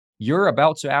You're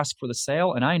about to ask for the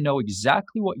sale, and I know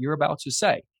exactly what you're about to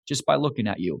say just by looking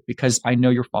at you because I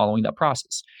know you're following that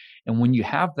process. And when you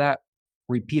have that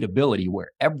repeatability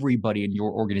where everybody in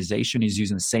your organization is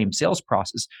using the same sales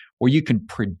process, where you can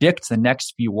predict the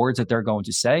next few words that they're going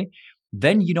to say,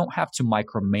 then you don't have to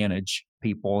micromanage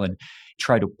people and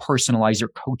try to personalize your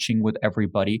coaching with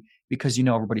everybody because you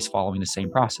know everybody's following the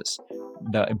same process.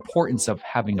 The importance of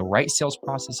having the right sales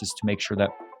process is to make sure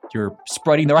that you're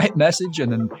spreading the right message.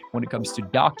 And then when it comes to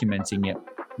documenting it,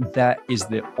 that is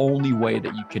the only way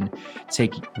that you can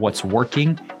take what's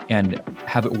working and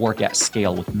have it work at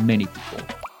scale with many people.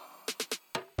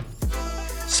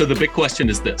 So the big question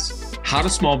is this: how do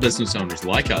small business owners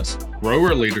like us grow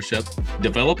our leadership,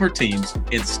 develop our teams,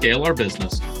 and scale our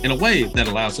business in a way that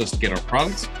allows us to get our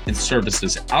products and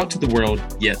services out to the world,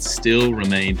 yet still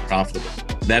remain profitable?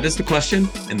 That is the question,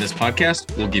 and this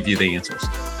podcast will give you the answers.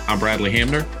 I'm Bradley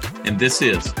Hamner, and this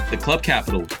is the Club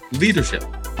Capital Leadership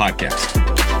Podcast.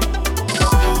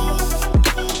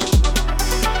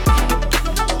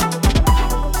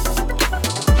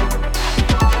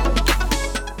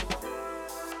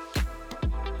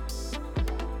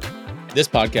 This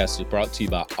podcast is brought to you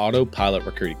by Autopilot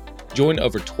Recruiting. Join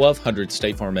over 1,200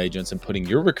 State Farm agents in putting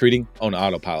your recruiting on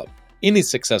autopilot. Any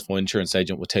successful insurance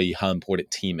agent will tell you how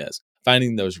important team is.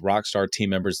 Finding those rockstar team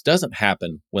members doesn't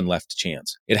happen when left to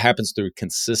chance. It happens through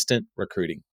consistent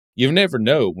recruiting. You never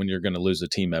know when you're going to lose a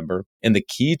team member, and the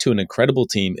key to an incredible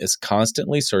team is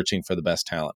constantly searching for the best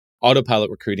talent.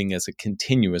 Autopilot Recruiting is a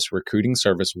continuous recruiting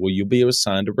service where you'll be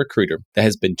assigned a recruiter that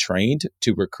has been trained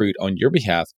to recruit on your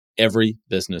behalf every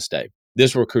business day.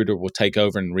 This recruiter will take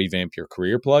over and revamp your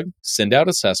career plug, send out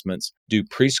assessments, do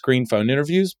pre-screen phone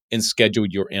interviews, and schedule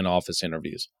your in-office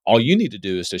interviews. All you need to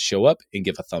do is to show up and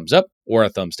give a thumbs up or a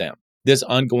thumbs down. This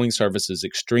ongoing service is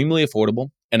extremely affordable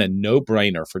and a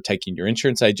no-brainer for taking your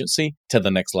insurance agency to the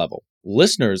next level.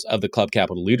 Listeners of the Club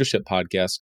Capital Leadership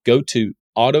Podcast, go to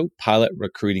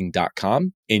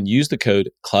autopilotrecruiting.com and use the code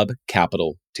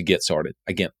CLUBCAPITAL to get started.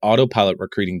 Again,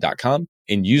 autopilotrecruiting.com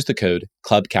and use the code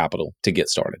CLUBCAPITAL to get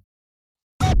started.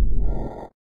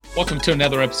 Welcome to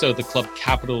another episode of the Club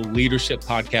Capital Leadership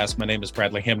Podcast. My name is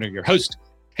Bradley Hamner, your host.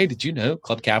 Hey, did you know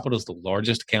Club Capital is the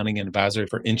largest accounting and advisory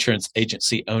for insurance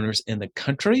agency owners in the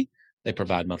country? They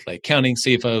provide monthly accounting,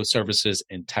 CFO services,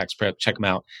 and tax prep. Check them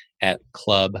out at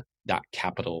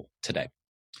club.capital today.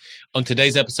 On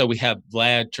today's episode, we have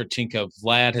Vlad Cherchenko.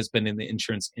 Vlad has been in the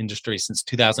insurance industry since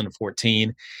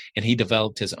 2014, and he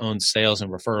developed his own sales and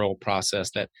referral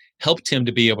process that helped him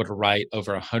to be able to write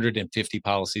over 150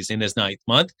 policies in his ninth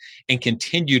month and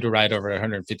continue to write over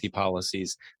 150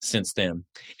 policies since then.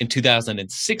 In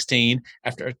 2016,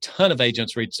 after a ton of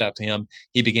agents reached out to him,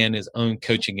 he began his own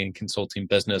coaching and consulting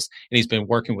business, and he's been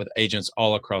working with agents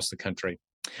all across the country.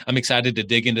 I'm excited to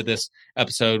dig into this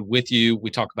episode with you. We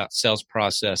talk about sales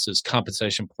processes,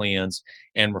 compensation plans,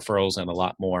 and referrals, and a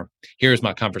lot more. Here's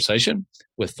my conversation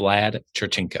with Vlad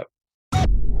Cherchenko.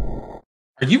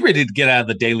 Are you ready to get out of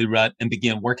the daily rut and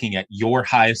begin working at your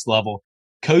highest level?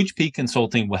 Coach P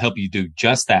Consulting will help you do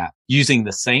just that, using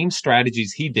the same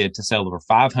strategies he did to sell over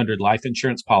 500 life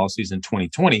insurance policies in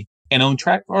 2020 and on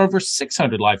track for over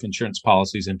 600 life insurance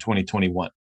policies in 2021.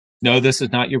 No, this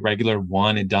is not your regular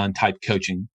one and done type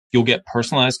coaching. You'll get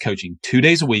personalized coaching 2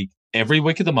 days a week, every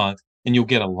week of the month, and you'll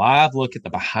get a live look at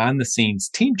the behind the scenes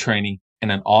team training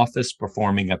and an office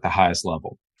performing at the highest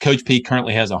level. Coach P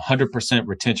currently has a 100%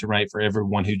 retention rate for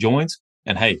everyone who joins.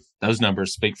 And hey, those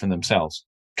numbers speak for themselves.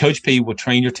 Coach P will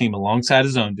train your team alongside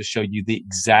his own to show you the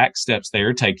exact steps they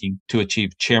are taking to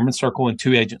achieve Chairman Circle in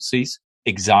 2 agencies,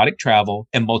 exotic travel,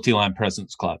 and multi-line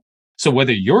presence club. So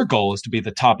whether your goal is to be the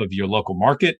top of your local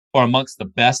market or amongst the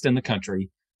best in the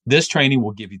country, this training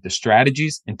will give you the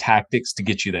strategies and tactics to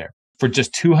get you there. For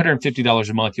just $250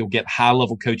 a month, you'll get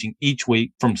high-level coaching each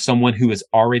week from someone who is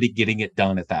already getting it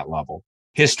done at that level.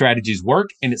 His strategies work,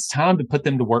 and it's time to put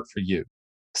them to work for you.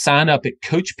 Sign up at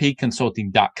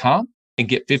coachpconsulting.com and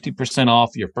get 50%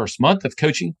 off your first month of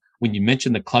coaching when you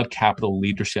mention the Club Capital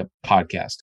Leadership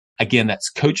Podcast. Again,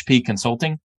 that's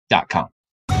coachpconsulting.com.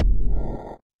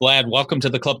 Vlad, welcome to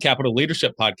the Club Capital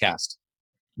Leadership Podcast.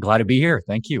 Glad to be here.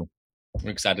 Thank you.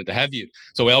 We're excited to have you.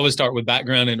 So we always start with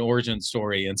background and origin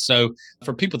story. And so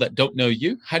for people that don't know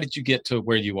you, how did you get to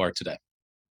where you are today?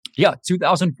 Yeah,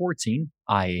 2014,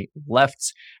 I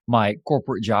left my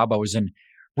corporate job. I was in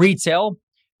retail,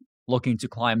 looking to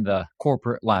climb the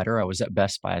corporate ladder. I was at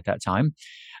Best Buy at that time.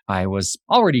 I was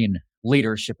already in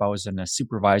leadership. I was in a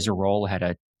supervisor role, had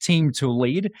a team to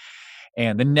lead.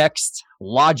 And the next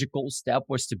logical step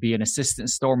was to be an assistant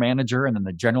store manager and then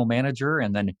the general manager.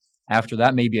 And then after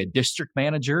that, maybe a district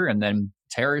manager and then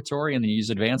territory and then use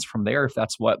advance from there if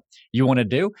that's what you want to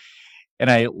do.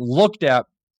 And I looked at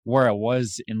where I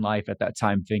was in life at that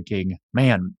time thinking,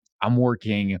 man, I'm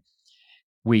working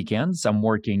weekends, I'm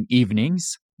working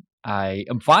evenings. I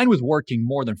am fine with working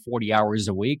more than 40 hours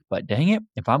a week, but dang it,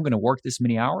 if I'm going to work this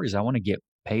many hours, I want to get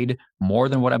paid more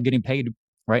than what I'm getting paid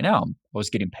right now. I was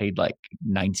getting paid like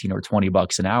 19 or 20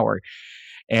 bucks an hour.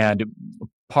 And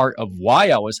part of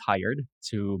why I was hired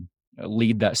to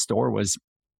lead that store was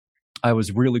I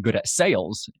was really good at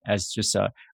sales. As just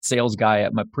a sales guy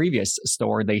at my previous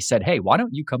store, they said, hey, why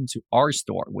don't you come to our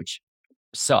store, which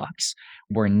sucks.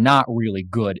 We're not really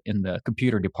good in the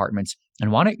computer departments.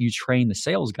 And why don't you train the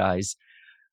sales guys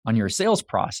on your sales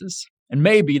process? And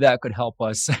maybe that could help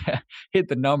us hit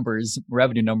the numbers,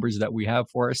 revenue numbers that we have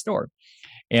for our store.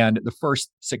 And the first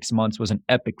 6 months was an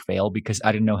epic fail because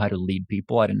I didn't know how to lead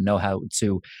people. I didn't know how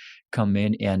to come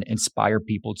in and inspire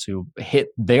people to hit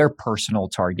their personal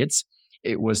targets.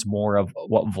 It was more of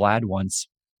what Vlad wants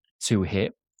to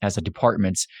hit as a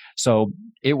department. So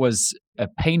it was a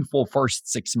painful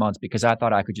first 6 months because I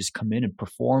thought I could just come in and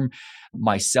perform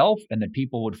myself and then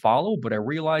people would follow. But I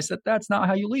realized that that's not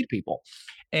how you lead people.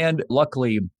 And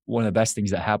luckily, one of the best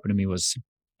things that happened to me was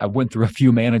I went through a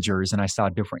few managers and I saw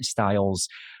different styles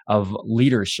of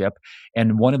leadership.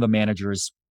 And one of the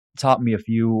managers taught me a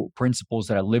few principles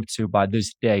that I live to by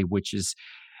this day, which is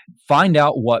find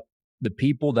out what the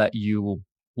people that you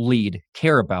lead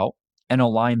care about and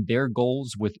align their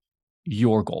goals with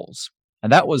your goals.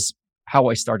 And that was how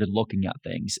I started looking at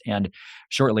things. And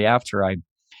shortly after,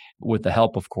 with the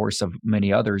help, of course, of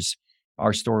many others,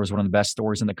 our store was one of the best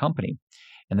stores in the company.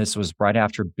 And this was right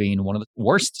after being one of the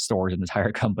worst stores in the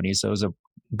entire company. So it was a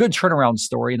good turnaround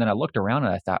story. And then I looked around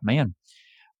and I thought, man,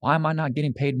 why am I not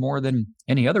getting paid more than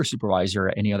any other supervisor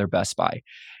at any other Best Buy?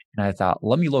 And I thought,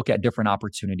 let me look at different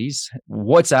opportunities.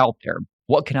 What's out there?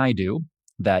 What can I do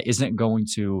that isn't going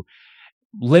to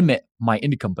limit my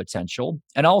income potential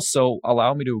and also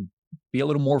allow me to be a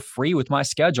little more free with my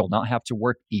schedule, not have to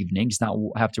work evenings, not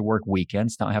have to work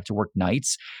weekends, not have to work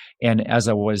nights. And as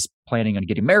I was planning on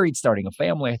getting married, starting a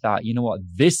family, I thought, you know what,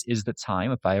 this is the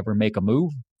time. If I ever make a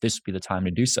move, this would be the time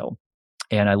to do so.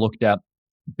 And I looked at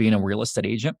being a real estate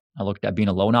agent. I looked at being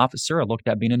a loan officer. I looked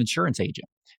at being an insurance agent.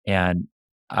 And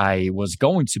I was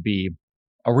going to be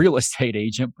a real estate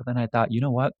agent, but then I thought, you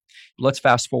know what, let's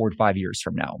fast forward 5 years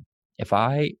from now. If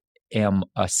I am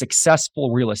a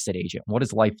successful real estate agent, what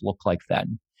does life look like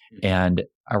then? And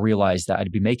I realized that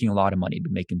I'd be making a lot of money, I'd be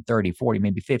making 30, 40,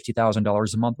 maybe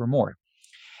 $50,000 a month or more.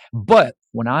 But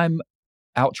when I'm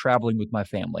out traveling with my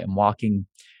family, I'm walking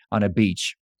on a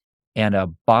beach and a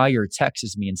buyer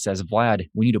texts me and says, Vlad,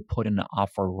 we need to put in an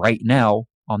offer right now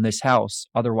on this house.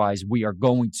 Otherwise, we are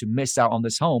going to miss out on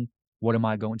this home. What am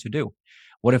I going to do?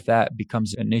 What if that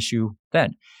becomes an issue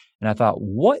then? And I thought,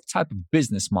 what type of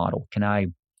business model can I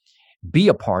be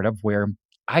a part of where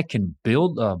I can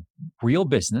build a real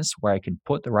business, where I can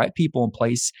put the right people in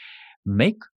place,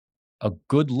 make a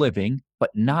good living,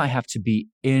 but not have to be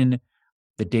in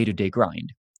the day-to-day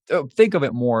grind? Think of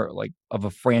it more like of a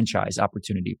franchise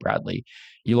opportunity, Bradley.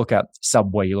 You look at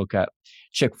Subway, you look at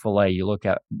Chick-fil-A, you look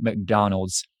at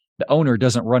McDonald's. The owner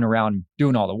doesn't run around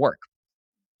doing all the work.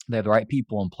 They have the right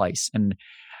people in place. And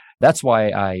that's why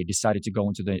I decided to go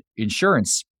into the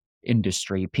insurance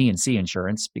industry, P&C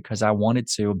insurance, because I wanted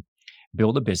to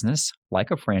build a business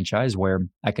like a franchise where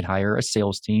I could hire a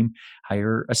sales team,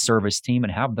 hire a service team,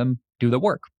 and have them do the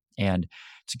work. And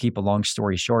to keep a long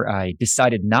story short, I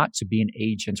decided not to be an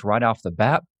agent right off the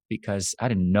bat because I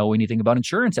didn't know anything about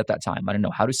insurance at that time. I didn't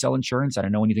know how to sell insurance. I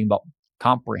didn't know anything about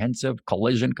comprehensive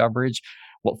collision coverage,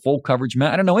 what full coverage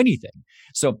meant. I didn't know anything.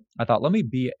 So I thought, let me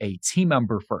be a team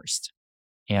member first.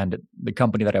 And the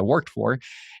company that I worked for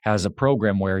has a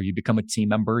program where you become a team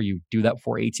member, you do that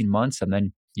for 18 months, and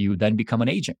then you then become an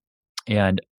agent.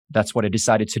 And that's what I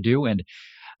decided to do. And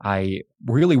I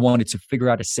really wanted to figure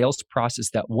out a sales process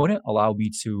that wouldn't allow me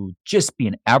to just be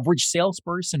an average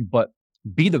salesperson, but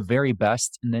be the very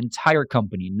best in the entire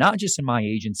company, not just in my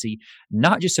agency,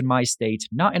 not just in my state,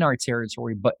 not in our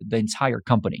territory, but the entire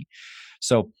company.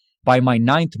 So by my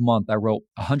 9th month, I wrote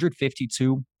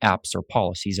 152 apps or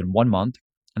policies in 1 month.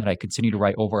 And then I continued to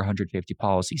write over 150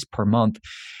 policies per month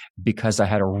because I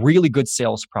had a really good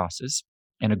sales process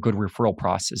and a good referral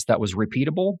process that was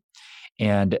repeatable.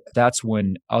 And that's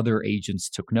when other agents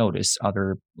took notice.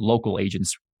 Other local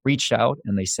agents reached out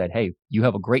and they said, hey, you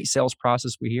have a great sales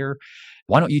process we hear.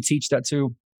 Why don't you teach that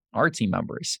to our team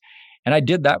members? And I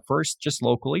did that first just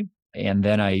locally. And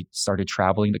then I started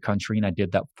traveling the country and I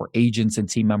did that for agents and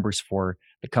team members for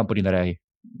the company that I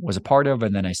was a part of.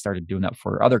 And then I started doing that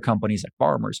for other companies like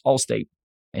Farmers, Allstate,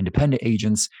 independent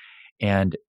agents.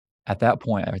 And at that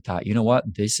point, I thought, you know what?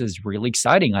 This is really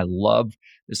exciting. I love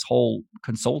this whole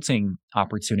consulting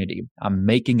opportunity. I'm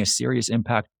making a serious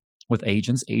impact with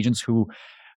agents who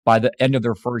by the end of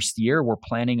their first year were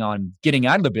planning on getting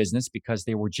out of the business because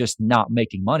they were just not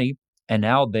making money. And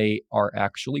now they are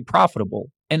actually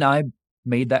profitable. And I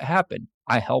made that happen.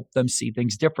 I helped them see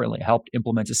things differently. I helped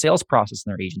implement a sales process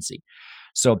in their agency.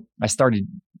 So I started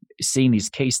seeing these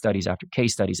case studies after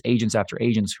case studies, agents after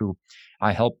agents who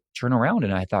I helped turn around.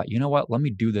 And I thought, you know what? Let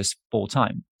me do this full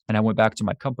time. And I went back to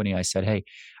my company. I said, hey,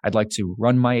 I'd like to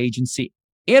run my agency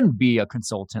and be a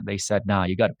consultant. They said, nah,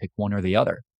 you got to pick one or the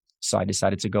other. So I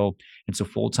decided to go into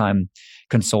full-time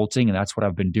consulting. And that's what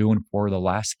I've been doing for the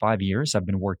last 5 years. I've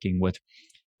been working with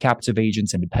captive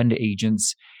agents, independent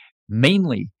agents,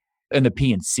 mainly in the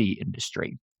P&C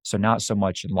industry. So not so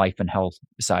much in life and health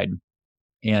side.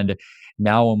 And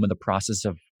now I'm in the process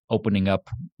of opening up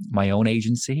my own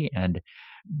agency and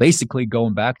basically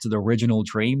going back to the original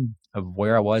dream of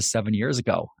where I was 7 years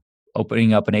ago.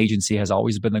 Opening up an agency has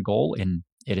always been the goal, and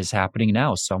it is happening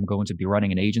now. So I'm going to be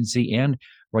running an agency and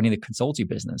running the consulting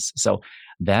business. So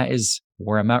that is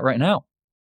where I'm at right now.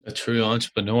 A true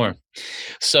entrepreneur.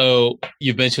 So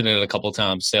you've mentioned it a couple of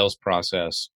times, sales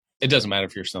process. It doesn't matter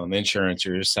if you're selling insurance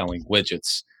or you're selling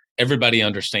widgets. Everybody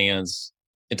understands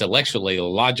intellectually or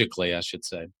logically, I should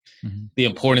say, the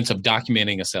importance of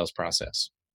documenting a sales process.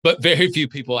 But very few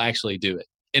people actually do it.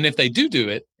 And if they do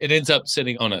it, it ends up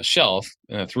sitting on a shelf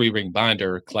in a 3-ring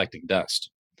binder collecting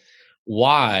dust.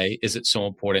 Why is it so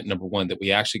important, number one, that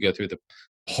we actually go through the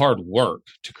hard work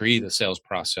to create a sales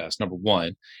process, number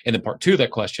one? And then part two of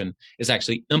that question is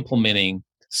actually implementing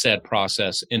said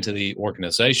process into the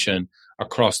organization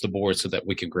across the board so that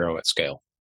we can grow at scale.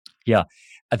 Yeah.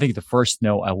 I think the first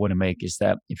note I want to make is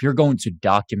that if you're going to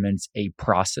document a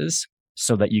process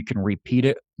so that you can repeat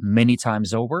it many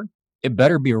times over, it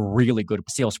better be a really good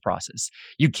sales process.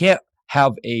 You can't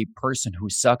have a person who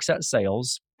sucks at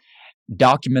sales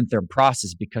document their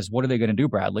process, because what are they going to do,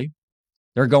 Bradley?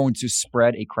 They're going to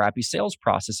spread a crappy sales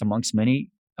process amongst many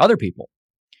other people.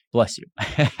 Bless you.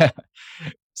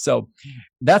 So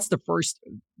that's the first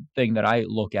thing that I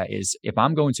look at is if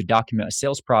I'm going to document a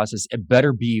sales process, it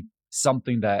better be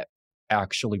something that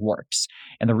actually works.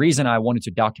 And the reason I wanted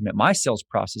to document my sales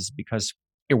process is because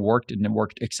it worked, and it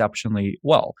worked exceptionally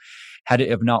well. Had it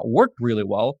have not worked really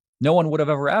well, no one would have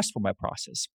ever asked for my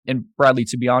process. And Bradley,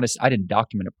 to be honest, I didn't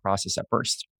document a process at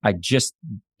first. I just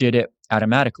did it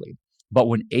automatically. But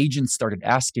when agents started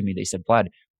asking me, they said, Vlad,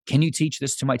 can you teach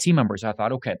this to my team members? I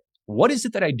thought, okay, what is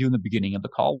it that I do in the beginning of the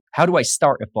call? How do I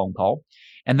start a phone call?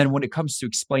 And then when it comes to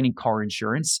explaining car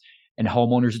insurance and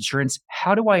homeowners insurance,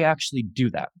 how do I actually do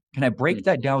that? Can I break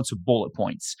that down to bullet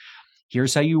points?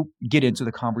 Here's how you get into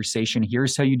the conversation.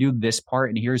 Here's how you do this part.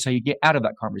 And here's how you get out of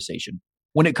that conversation.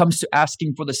 When it comes to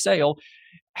asking for the sale,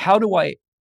 how do I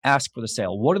ask for the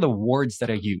sale? What are the words that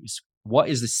I use? What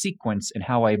is the sequence and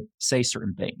how I say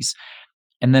certain things?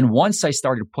 And then once I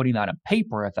started putting that on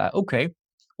paper, I thought, okay,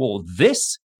 well,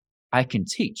 this I can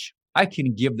teach. I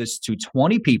can give this to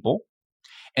 20 people.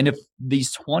 And if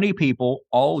these 20 people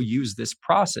all use this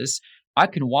process, I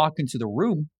can walk into the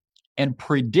room and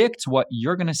predict what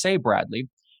you're going to say, Bradley.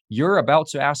 You're about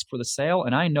to ask for the sale,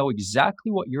 and I know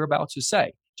exactly what you're about to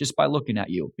say just by looking at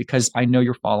you, because I know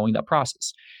you're following that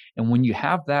process. And when you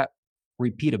have that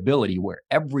repeatability where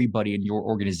everybody in your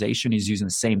organization is using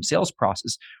the same sales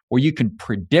process, where you can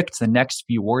predict the next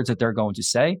few words that they're going to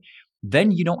say,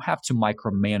 then you don't have to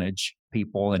micromanage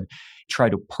people and try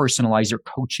to personalize your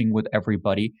coaching with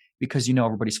everybody, because you know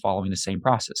everybody's following the same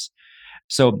process.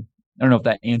 So I don't know if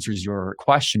that answers your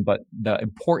question, but the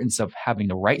importance of having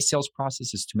the right sales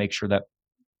process is to make sure that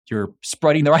you're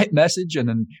spreading the right message. And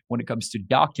then when it comes to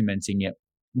documenting it,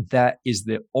 that is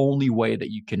the only way that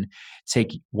you can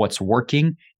take what's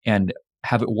working and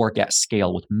have it work at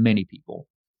scale with many people.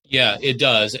 Yeah, it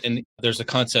does. And there's a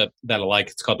concept that I like.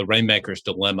 It's called the Rainmaker's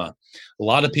Dilemma. A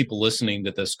lot of people listening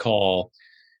to this call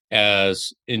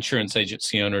as insurance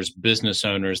agency owners, business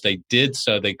owners, they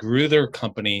grew their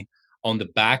company on the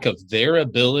back of their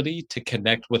ability to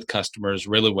connect with customers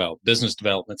really well. Business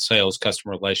development, sales,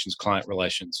 customer relations, client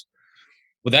relations.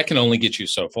 Well, that can only get you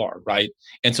so far, right?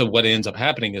 And so what ends up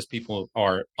happening is people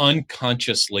are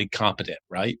unconsciously competent,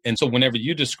 right? And so whenever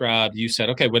you said,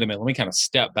 okay, wait a minute, let me kind of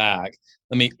step back.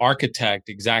 Let me architect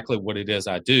exactly what it is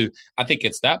I do. I think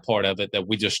it's that part of it that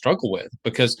we just struggle with,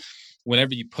 because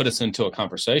whenever you put us into a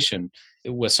conversation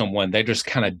with someone, they're just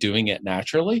kind of doing it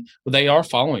naturally. But they are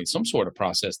following some sort of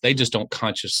process. They just don't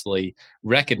consciously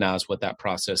recognize what that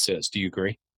process is. Do you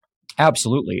agree?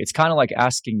 Absolutely. It's kind of like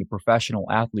asking a professional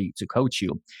athlete to coach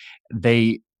you.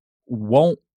 They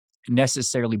won't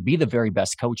necessarily be the very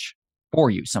best coach for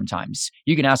you sometimes.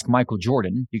 You can ask Michael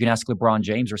Jordan, you can ask LeBron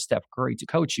James or Steph Curry to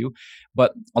coach you,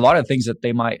 but a lot of things that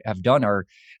they might have done are,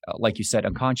 like you said,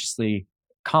 unconsciously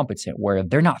competent, where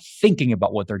they're not thinking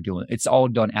about what they're doing. It's all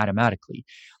done automatically.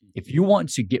 If you want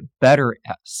to get better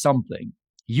at something,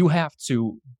 you have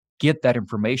to get that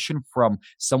information from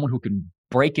someone who can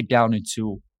break it down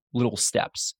into little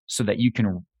steps so that you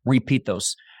can repeat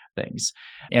those things.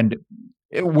 And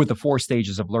with the 4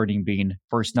 stages of learning being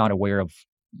first, not aware of,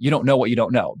 you don't know what you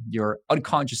don't know. You're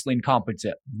unconsciously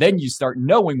incompetent. Then you start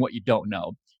knowing what you don't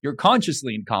know. You're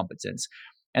consciously incompetent.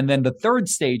 And then the 3rd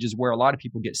stage is where a lot of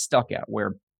people get stuck at,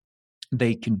 where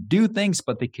they can do things,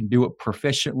 but they can do it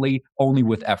proficiently only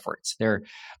with efforts. They're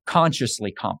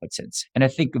consciously competent. And I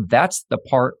think that's the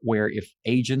part where if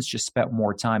agents just spent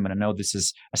more time, and I know this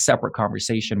is a separate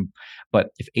conversation, but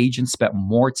if agents spent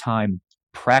more time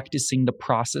practicing the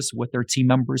process with their team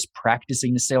members,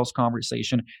 practicing the sales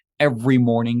conversation every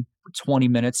morning for 20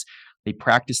 minutes, they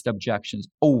practiced objections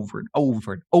over and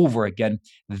over and over again,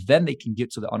 then they can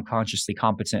get to the unconsciously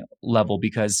competent level.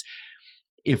 Because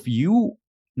if you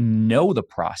know the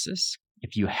process,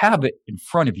 if you have it in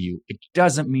front of you, it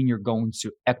doesn't mean you're going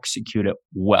to execute it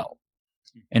well.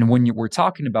 And when we're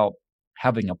talking about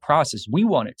having a process, we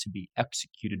want it to be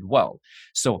executed well.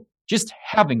 So just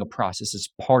having a process is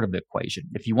part of the equation.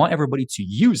 If you want everybody to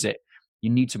use it, you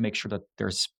need to make sure that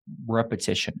there's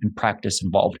repetition and practice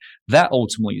involved. That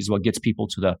ultimately is what gets people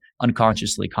to the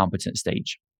unconsciously competent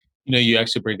stage. You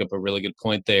actually bring up a really good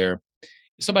point there.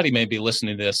 Somebody may be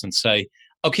listening to this and say,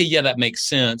 okay, yeah, that makes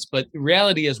sense. But the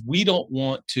reality is we don't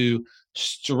want to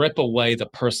strip away the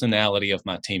personality of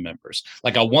my team members.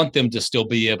 Like, I want them to still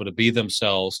be able to be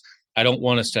themselves. I don't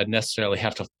want us to necessarily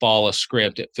have to follow a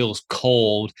script. It feels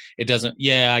cold. It doesn't,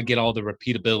 I get all the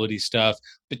repeatability stuff.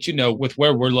 But, with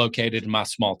where we're located in my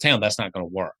small town, that's not going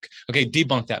to work. Okay,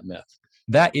 debunk that myth.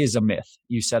 That is a myth.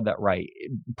 You said that right.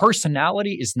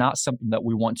 Personality is not something that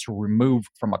we want to remove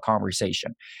from a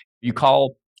conversation. You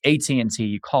call AT&T,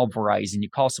 you call Verizon, you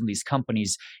call some of these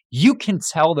companies, you can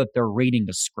tell that they're reading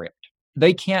a script.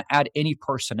 They can't add any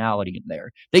personality in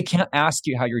there. They can't ask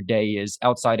you how your day is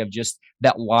outside of just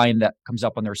that line that comes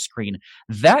up on their screen.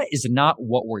 That is not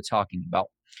what we're talking about.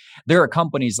 There are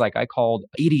companies like I called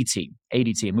ADT.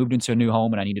 I moved into a new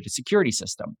home and I needed a security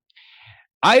system.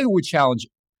 I would challenge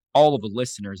all of the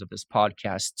listeners of this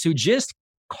podcast to just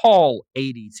call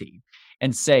ADT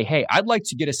and say, hey, I'd like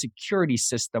to get a security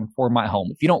system for my home.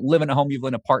 If you don't live in a home, you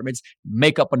live in apartments,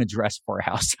 make up an address for a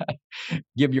house.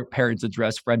 Give your parents'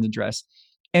 address, friend's address,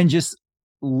 and just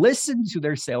listen to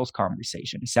their sales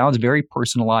conversation. It sounds very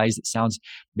personalized. It sounds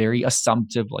very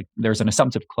assumptive, like there's an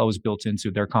assumptive close built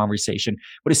into their conversation,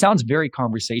 but it sounds very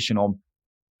conversational.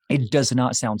 It does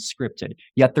not sound scripted,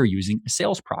 yet they're using a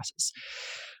sales process.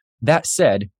 That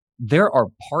said, there are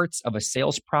parts of a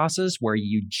sales process where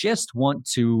you just want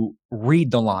to read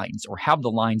the lines or have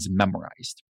the lines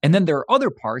memorized. And then there are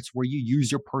other parts where you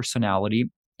use your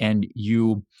personality and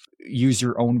you use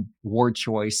your own word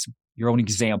choice, your own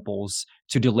examples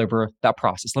to deliver that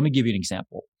process. Let me give you an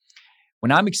example.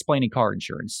 When I'm explaining car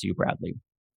insurance to you, Bradley,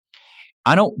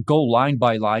 I don't go line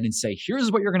by line and say,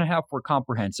 here's what you're going to have for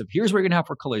comprehensive. Here's what you're going to have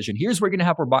for collision. Here's what you're going to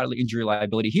have for bodily injury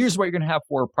liability. Here's what you're going to have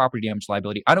for property damage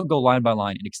liability. I don't go line by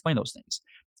line and explain those things.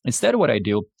 Instead, what I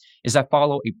do is I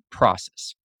follow a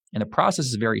process. And the process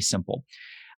is very simple.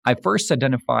 I first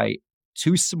identify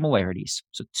 2 similarities.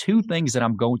 So 2 things that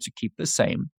I'm going to keep the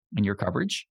same in your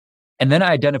coverage. And then I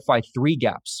identify 3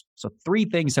 gaps. So 3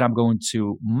 things that I'm going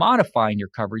to modify in your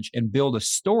coverage and build a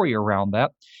story around that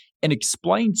and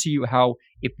explain to you how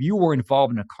if you were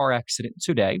involved in a car accident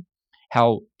today,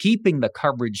 how keeping the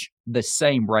coverage the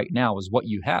same right now is what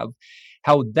you have,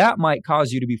 how that might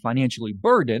cause you to be financially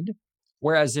burdened.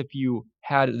 Whereas if you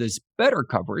had this better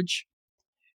coverage,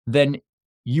 then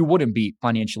you wouldn't be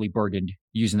financially burdened,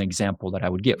 using the example that I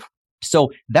would give.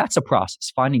 So that's a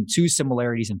process, finding 2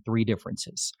 similarities and 3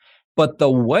 differences. But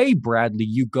the way, Bradley,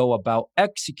 you go about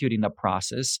executing the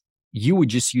process, you would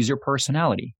just use your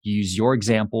personality. You use your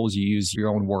examples, you use your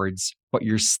own words, but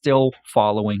you're still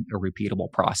following a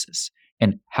repeatable process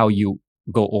and how you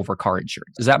go over car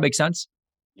insurance. Does that make sense?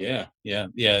 Yeah,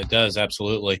 it does.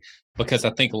 Absolutely. Because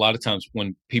I think a lot of times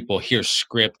when people hear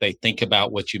script, they think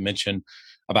about what you mentioned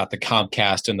about the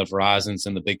Comcast and the Verizons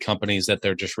and the big companies that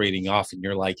they're just reading off. And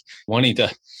you're like wanting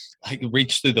to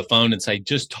reach through the phone and say,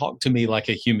 just talk to me like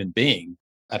a human being.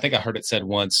 I think I heard it said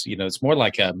once, it's more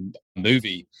like a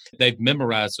movie. They've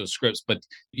memorized those scripts, but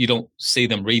you don't see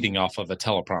them reading off of a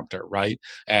teleprompter, right?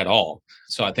 At all.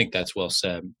 So I think that's well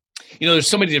said. There's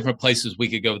so many different places we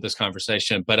could go with this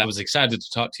conversation, but I was excited to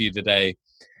talk to you today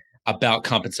about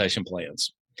compensation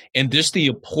plans and just the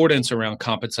importance around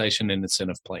compensation and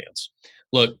incentive plans.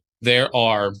 Look, there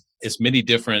are as many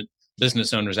different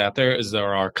business owners out there as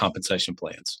there are compensation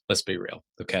plans. Let's be real.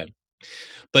 Okay.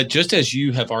 But just as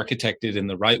you have architected in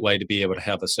the right way to be able to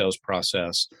have a sales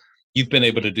process, you've been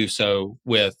able to do so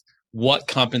with what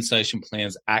compensation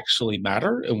plans actually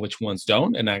matter and which ones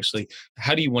don't. And actually,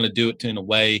 how do you want to do it in a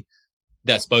way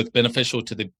that's both beneficial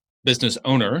to the business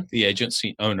owner, the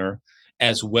agency owner,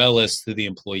 as well as to the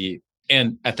employee?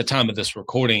 And at the time of this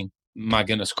recording, my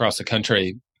goodness, across the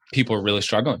country, people are really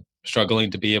struggling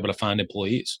to be able to find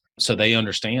employees. So they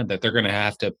understand that they're going to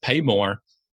have to pay more,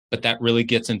 but that really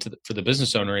gets into for the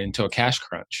business owner into a cash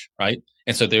crunch, right?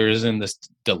 And so there is in this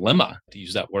dilemma, to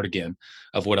use that word again,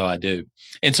 of what do I do?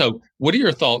 And so what are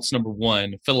your thoughts, number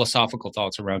one, philosophical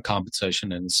thoughts around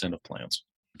compensation and incentive plans?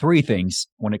 Three things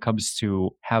when it comes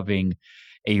to having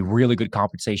a really good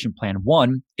compensation plan.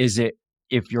 One is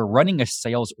if you're running a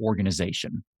sales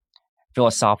organization,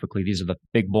 philosophically, these are the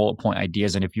big bullet point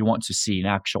ideas. And if you want to see an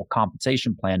actual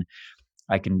compensation plan,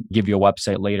 I can give you a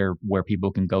website later where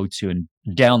people can go to and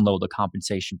download the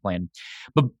compensation plan.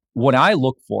 But what I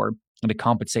look for in a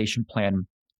compensation plan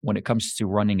when it comes to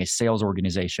running a sales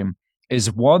organization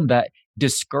is one that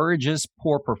discourages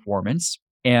poor performance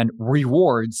and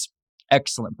rewards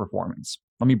excellent performance.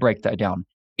 Let me break that down.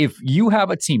 If you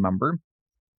have a team member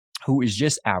who is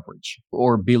just average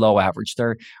or below average,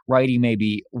 they're writing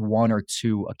maybe 1 or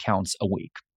 2 accounts a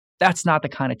week. That's not the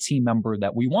kind of team member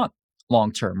that we want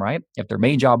long term, right? If their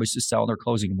main job is to sell and they're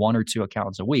closing 1 or 2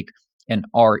 accounts a week in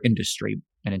our industry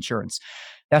and insurance,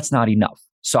 that's not enough.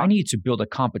 So I need to build a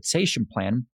compensation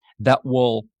plan that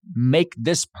will make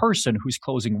this person who's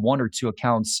closing 1 or 2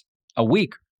 accounts a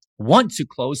week want to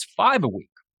close 5 a week.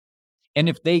 And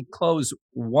if they close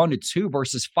 1 to 2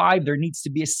 versus 5, there needs to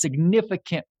be a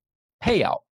significant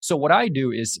payout. So what I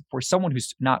do is for someone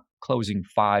who's not closing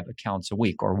 5 accounts a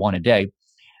week or 1 a day,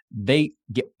 they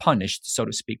get punished, so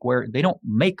to speak, where they don't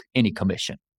make any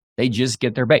commission. They just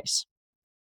get their base.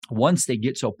 Once they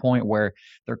get to a point where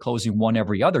they're closing 1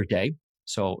 every other day,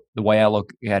 so the way I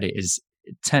look at it is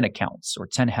 10 accounts or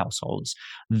 10 households,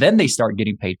 then they start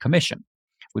getting paid commission.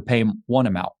 We pay them 1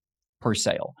 amount per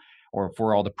sale or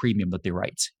for all the premium that they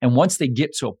write. And once they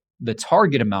get to the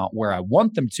target amount where I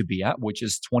want them to be at, which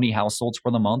is 20 households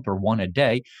for the month or 1 a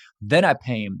day, then I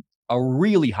pay them a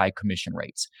really high commission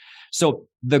rate. So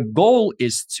the goal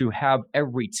is to have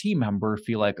every team member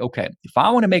feel like, okay, if I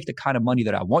want to make the kind of money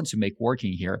that I want to make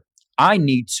working here, I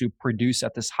need to produce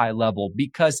at this high level,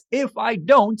 because if I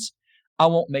don't, I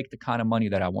won't make the kind of money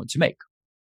that I want to make.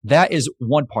 That is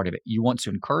one part of it. You want to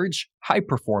encourage high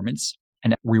performance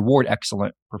and reward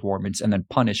excellent performance and then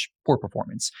punish poor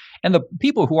performance. And the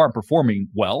people who aren't performing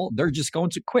well, they're just going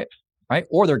to quit, right?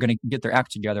 Or they're going to get their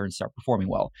act together and start performing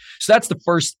well. So that's the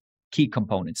first key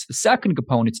components. The second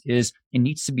component is it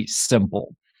needs to be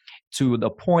simple to the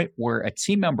point where a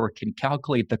team member can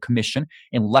calculate the commission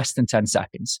in less than 10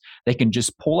 seconds. They can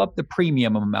just pull up the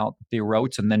premium amount that they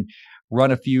wrote and then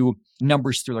run a few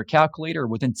numbers through their calculator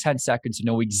within 10 seconds to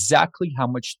know exactly how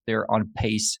much they're on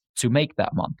pace to make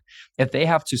that month. If they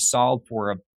have to solve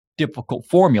for a difficult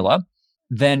formula,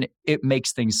 then it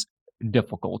makes things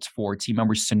difficult for team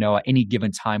members to know at any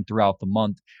given time throughout the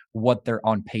month what they're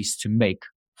on pace to make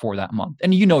for that month.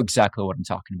 And you know exactly what I'm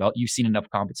talking about. You've seen enough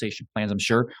compensation plans, I'm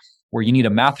sure, where you need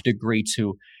a math degree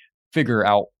to figure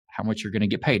out how much you're going to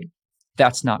get paid.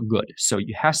 That's not good. So it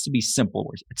has to be simple.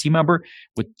 Where a team member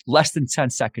with less than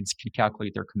 10 seconds can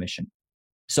calculate their commission.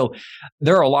 So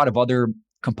there are a lot of other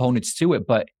components to it,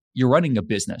 but you're running a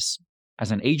business.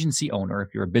 As an agency owner,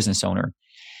 if you're a business owner,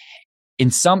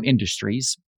 in some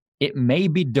industries, it may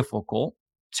be difficult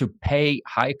to pay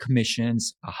high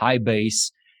commissions, a high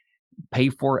base, pay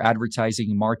for advertising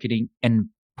and marketing, and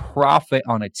profit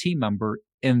on a team member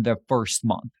in the first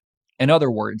month. In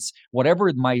other words,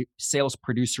 whatever my sales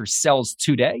producer sells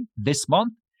today, this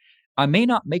month, I may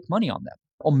not make money on them,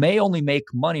 or may only make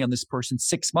money on this person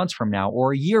 6 months from now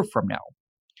or a year from now.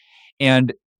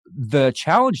 And the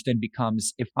challenge then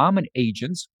becomes, if I'm an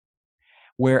agent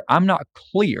where I'm not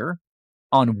clear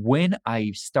on when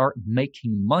I start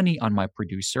making money on my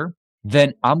producer,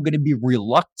 then I'm going to be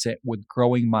reluctant with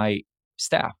growing my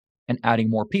staff and adding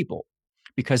more people.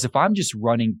 Because if I'm just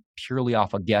running purely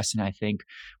off a guess and I think,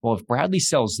 well, if Bradley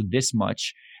sells this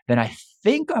much, then I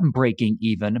think I'm breaking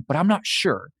even, but I'm not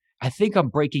sure. I think I'm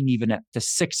breaking even at the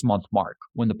 6-month mark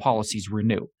when the policies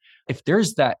renew. If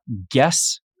there's that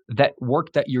guess, that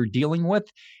work that you're dealing with,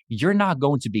 you're not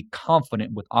going to be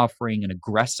confident with offering an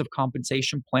aggressive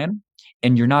compensation plan,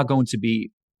 and you're not going to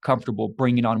be comfortable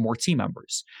bringing on more team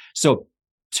members. So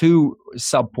two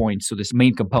sub points. So this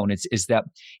main components is that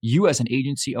you as an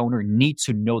agency owner need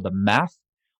to know the math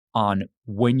on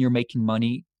when you're making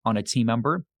money on a team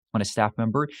member, on a staff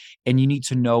member, and you need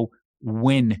to know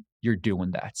when you're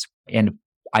doing that. And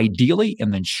ideally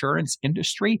in the insurance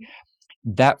industry,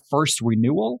 that first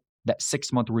renewal, that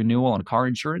 6-month renewal on car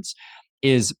insurance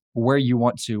is where you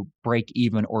want to break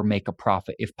even or make a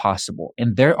profit if possible.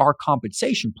 And there are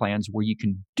compensation plans where you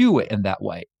can do it in that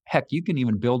way. Heck, you can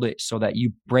even build it so that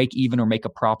you break even or make a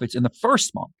profit in the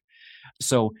first month.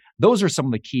 So those are some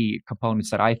of the key components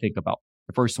that I think about.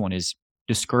 The first one is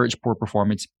discourage poor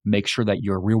performance, make sure that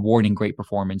you're rewarding great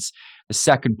performance. The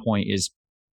second point is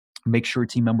make sure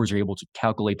team members are able to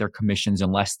calculate their commissions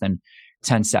in less than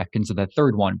 10 seconds. And the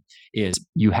third one is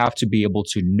you have to be able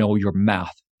to know your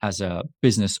math as a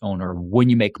business owner, when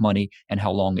you make money and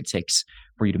how long it takes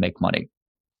for you to make money.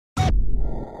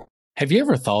 Have you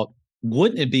ever thought,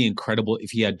 wouldn't it be incredible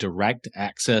if you had direct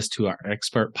access to our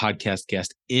expert podcast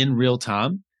guest in real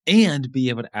time and be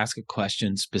able to ask a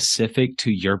question specific to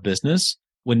your business?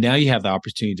 Well, now you have the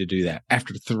opportunity to do that.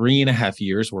 After 3.5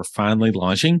 years, we're finally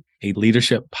launching a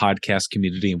leadership podcast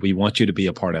community, and we want you to be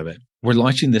a part of it. We're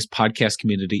launching this podcast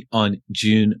community on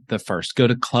June the 1st. Go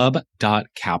to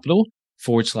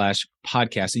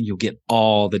club.capital/podcast, and you'll get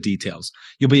all the details.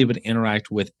 You'll be able to interact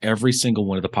with every single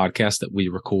one of the podcasts that we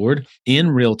record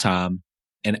in real time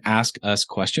and ask us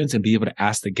questions and be able to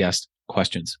ask the guest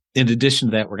questions. In addition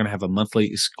to that, we're going to have a monthly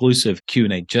exclusive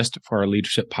Q&A just for our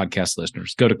leadership podcast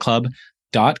listeners. Go to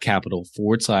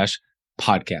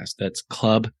club.capital/podcast. That's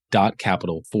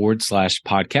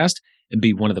club.capital/podcast and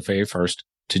be one of the very first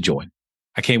to join.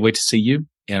 I can't wait to see you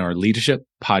in our leadership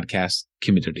podcast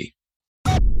community.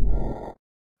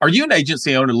 Are you an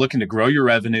agency owner looking to grow your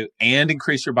revenue and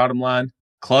increase your bottom line?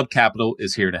 Club Capital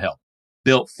is here to help.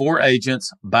 Built for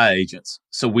agents by agents,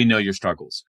 so we know your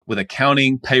struggles. With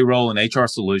accounting, payroll, and HR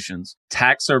solutions,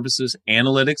 tax services,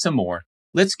 analytics, and more,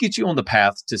 let's get you on the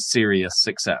path to serious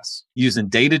success. Using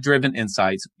data-driven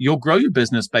insights, you'll grow your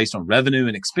business based on revenue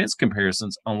and expense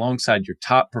comparisons alongside your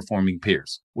top-performing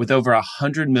peers. With over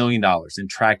 $100 million in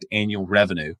tracked annual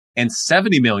revenue and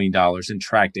 $70 million in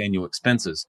tracked annual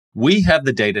expenses, we have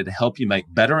the data to help you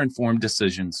make better informed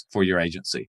decisions for your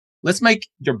agency. Let's make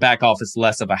your back office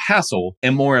less of a hassle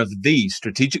and more of the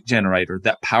strategic generator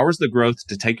that powers the growth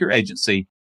to take your agency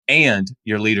and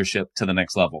your leadership to the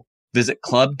next level. Visit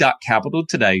club.capital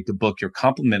today to book your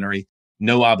complimentary,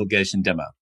 no obligation demo.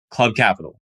 Club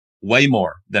Capital, way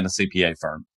more than a CPA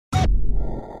firm.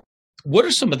 What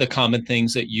are some of the common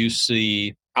things that you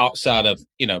see outside of,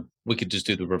 we could just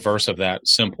do the reverse of that,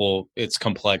 simple, it's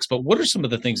complex, but what are some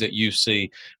of the things that you see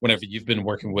whenever you've been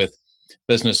working with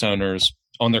business owners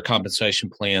on their compensation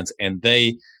plans and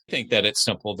they think that it's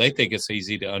simple, they think it's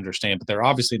easy to understand, but they're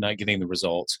obviously not getting the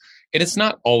results. And it's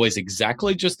not always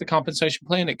exactly just the compensation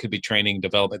plan. It could be training,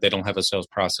 development. They don't have a sales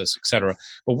process, et cetera.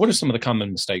 But what are some of the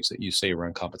common mistakes that you see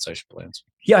around compensation plans?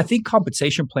 Yeah, I think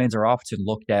compensation plans are often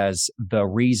looked as the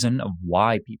reason of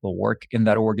why people work in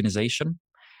that organization.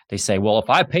 They say, well, if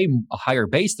I pay a higher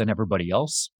base than everybody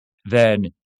else, then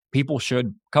people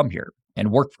should come here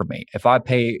and work for me. If I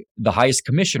pay the highest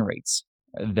commission rates,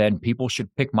 then people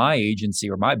should pick my agency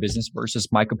or my business versus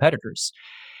my competitors.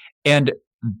 And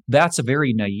that's a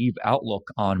very naive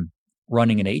outlook on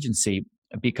running an agency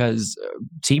because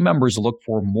team members look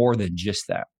for more than just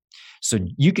that. So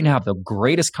you can have the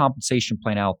greatest compensation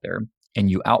plan out there and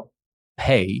you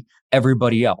outpay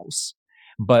everybody else.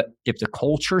 But if the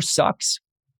culture sucks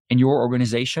in your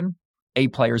organization, A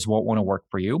players won't want to work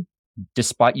for you,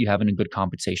 despite you having a good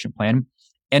compensation plan.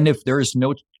 And if there is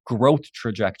no growth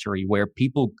trajectory where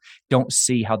people don't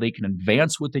see how they can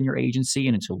advance within your agency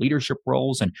and into leadership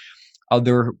roles and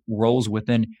other roles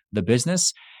within the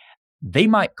business, they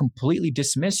might completely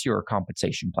dismiss your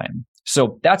compensation plan.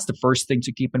 So that's the first thing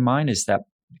to keep in mind, is that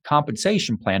the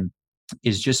compensation plan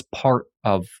is just part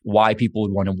of why people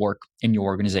would want to work in your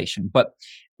organization. But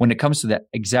when it comes to that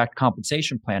exact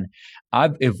compensation plan,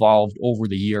 I've evolved over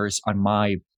the years on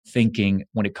my thinking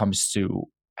when it comes to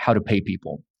how to pay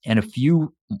people. And a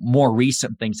few more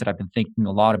recent things that I've been thinking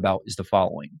a lot about is the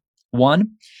following.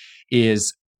 One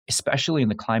is, especially in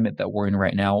the climate that we're in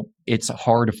right now, it's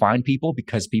hard to find people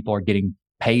because people are getting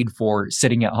paid for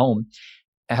sitting at home.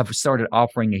 I have started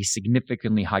offering a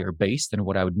significantly higher base than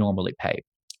what I would normally pay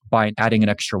by adding an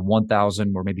extra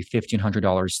 $1,000 or maybe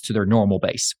 $1,500 to their normal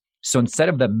base. So instead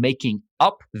of them making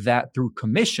up that through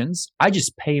commissions, I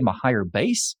just pay them a higher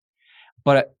base.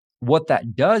 But what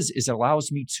that does is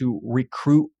allows me to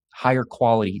recruit higher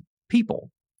quality people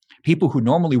who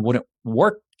normally wouldn't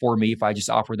work for me if I just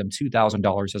offer them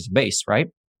 $2,000 as a base, right?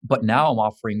 But now I'm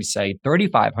offering, say,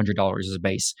 $3,500 as a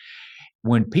base.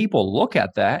 When people look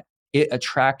at that, it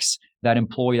attracts that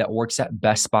employee that works at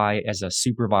Best Buy as a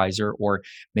supervisor, or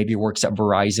maybe works at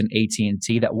Verizon,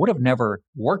 AT&T, that would have never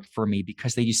worked for me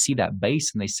because they just see that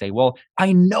base and they say, well,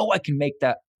 I know I can make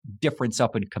that difference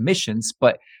up in commissions,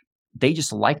 but they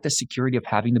just like the security of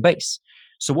having the base.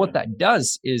 So what that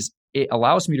does is it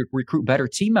allows me to recruit better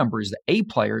team members, the A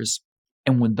players.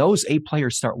 And when those A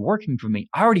players start working for me,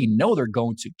 I already know they're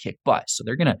going to kick butt. So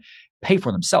they're going to pay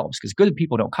for themselves, because good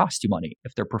people don't cost you money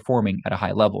if they're performing at a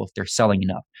high level, if they're selling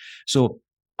enough. So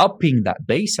upping that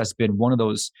base has been one of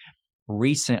those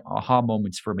recent aha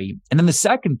moments for me. And then the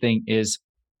second thing is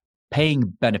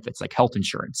paying benefits like health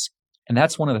insurance. And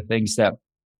that's one of the things that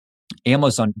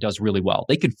Amazon does really well.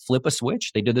 They can flip a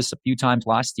switch. They did this a few times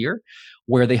last year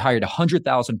where they hired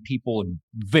 100,000 people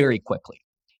very quickly.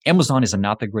 Amazon is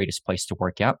not the greatest place to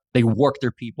work at. They work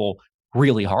their people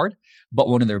really hard, but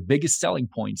one of their biggest selling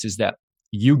points is that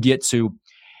you get to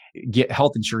get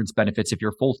health insurance benefits if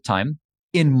you're full-time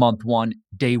in month one,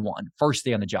 day one, first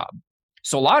day on the job.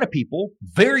 So a lot of people,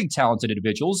 very talented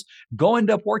individuals, go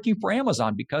end up working for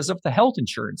Amazon because of the health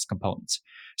insurance components.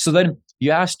 So then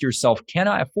you ask yourself, can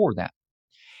I afford that?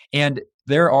 And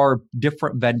there are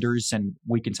different vendors, and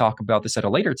we can talk about this at a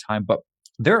later time, but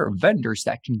there are vendors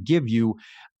that can give you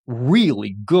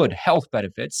really good health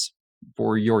benefits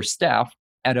for your staff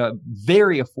at a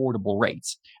very affordable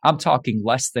rate. I'm talking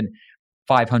less than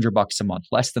 $500 a month,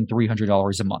 less than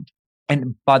 $300 a month.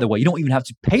 And by the way, you don't even have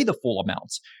to pay the full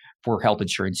amount for health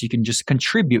insurance. You can just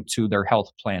contribute to their health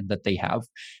plan that they have.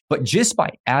 But just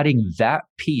by adding that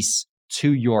piece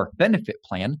to your benefit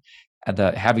plan,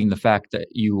 having the fact that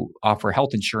you offer health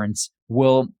insurance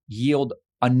will yield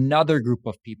another group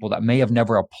of people that may have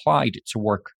never applied to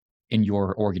work in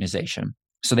your organization.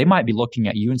 So they might be looking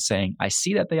at you and saying, I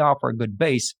see that they offer a good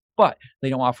base, but they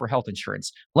don't offer health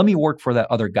insurance. Let me work for that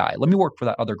other guy. Let me work for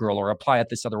that other girl, or apply at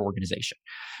this other organization.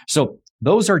 So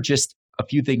those are just a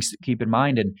few things to keep in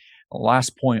mind. And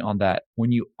last point on that,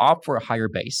 when you offer a higher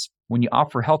base, when you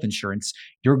offer health insurance,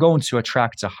 you're going to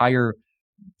attract a higher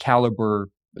caliber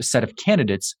set of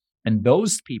candidates, and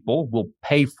those people will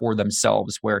pay for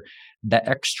themselves, where the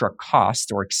extra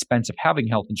cost or expense of having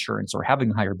health insurance or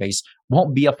having a higher base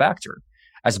won't be a factor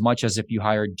as much as if you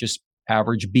hired just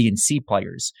average B and C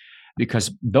players,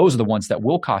 because those are the ones that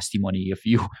will cost you money if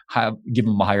you give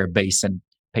them a higher base and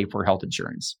pay for health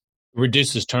insurance.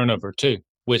 Reduces turnover too,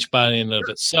 which by and of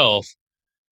itself,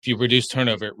 if you reduce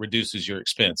turnover, it reduces your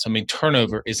expense. I mean,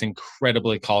 turnover is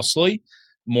incredibly costly,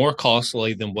 more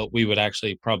costly than what we would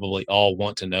actually probably all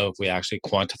want to know if we actually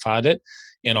quantified it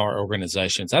in our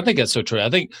organizations. I think that's so true. I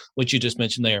think what you just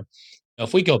mentioned there,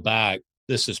 if we go back,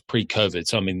 this is pre-COVID.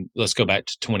 So, I mean, let's go back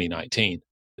to 2019.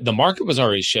 The market was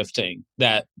already shifting,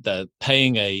 that the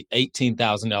paying a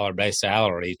 $18,000 base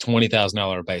salary,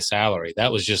 $20,000 base salary,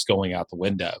 that was just going out the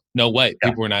window. No way. Yeah.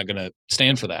 People were not going to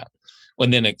stand for that.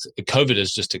 And then COVID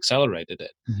has just accelerated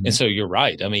it. Mm-hmm. And so you're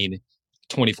right. I mean,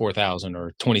 $24,000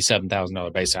 or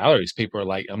 $27,000 base salaries, people are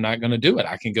like, I'm not going to do it.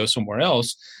 I can go somewhere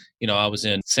else. You know, I was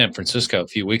in San Francisco a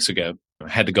few weeks ago. I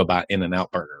had to go buy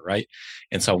In-N-Out Burger, right?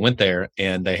 And so I went there,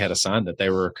 and they had a sign that they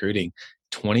were recruiting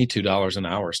 $22 an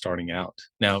hour starting out.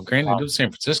 Now, granted, It was San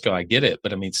Francisco, I get it,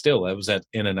 but I mean, still, it was at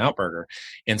In-N-Out Burger.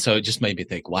 And so it just made me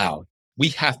think, wow, we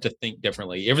have to think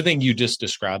differently. Everything you just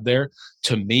described there,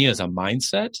 to me, is a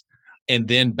mindset, and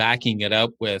then backing it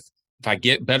up with, if I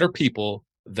get better people,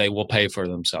 they will pay for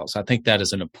themselves. I think that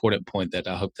is an important point that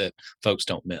I hope that folks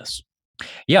don't miss.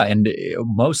 Yeah. And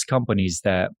most companies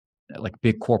that, like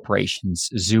big corporations,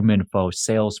 ZoomInfo,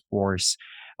 Salesforce,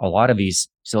 a lot of these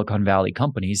Silicon Valley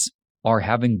companies are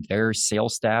having their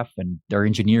sales staff and their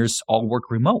engineers all work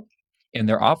remote, and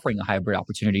they're offering a hybrid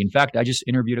opportunity. In fact, I just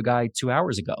interviewed a guy 2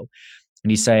 hours ago,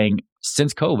 and he's saying,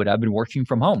 since COVID, I've been working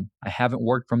from home. I haven't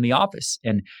worked from the office.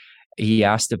 And he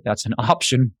asked if that's an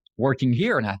option working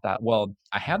here. And I thought, well,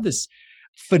 I have this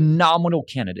phenomenal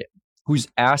candidate who's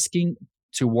asking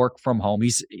to work from home.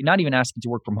 He's not even asking to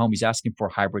work from home. He's asking for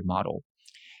a hybrid model.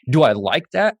 Do I like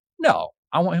that? No,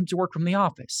 I want him to work from the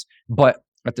office. But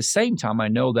at the same time, I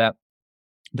know that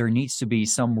there needs to be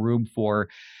some room for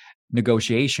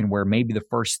negotiation, where maybe the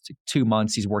first 2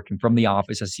 months he's working from the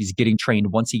office as he's getting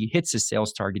trained. Once he hits his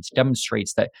sales targets,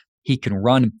 demonstrates that he can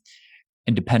run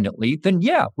independently, then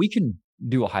yeah, we can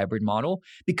do a hybrid model.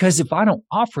 Because if I don't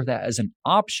offer that as an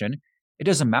option, it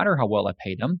doesn't matter how well I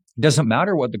pay them. It doesn't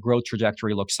matter what the growth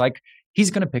trajectory looks like. He's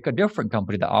going to pick a different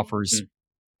company that offers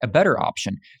a better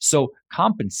option. So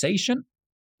compensation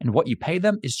and what you pay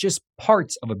them is just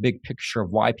parts of a big picture of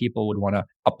why people would want to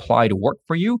apply to work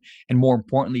for you, and more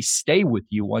importantly, stay with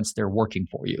you once they're working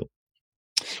for you.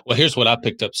 Well, here's what I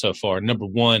picked up so far. Number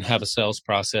one, have a sales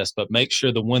process, but make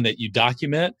sure the one that you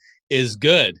document is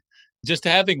good. Just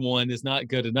having one is not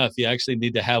good enough. You actually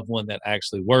need to have one that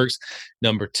actually works.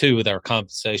 Number two, with our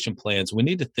compensation plans, we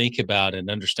need to think about and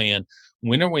understand,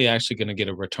 when are we actually going to get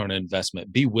a return on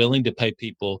investment? Be willing to pay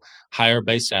people higher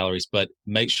base salaries, but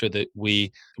make sure that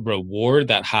we reward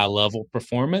that high level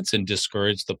performance and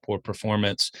discourage the poor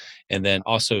performance. And then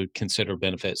also consider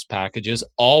benefits packages,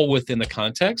 all within the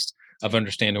context of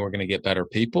understanding we're going to get better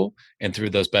people. And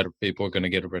through those better people, we're going to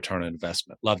get a return on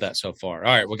investment. Love that so far.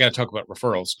 All right, we got to talk about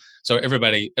referrals. So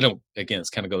everybody, again,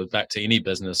 it's kind of goes back to any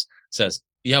business, says,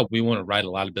 yeah, we want to write a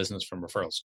lot of business from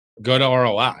referrals. Go to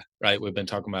ROI, right? We've been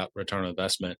talking about return on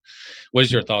investment. What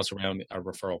is your thoughts around our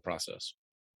referral process?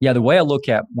 Yeah, the way I look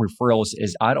at referrals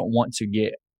is I don't want to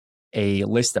get a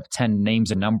list of 10 names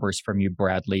and numbers from you,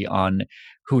 Bradley, on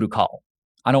who to call.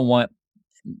 I don't want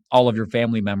all of your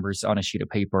family members on a sheet of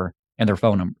paper and their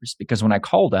phone numbers, because when I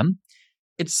call them,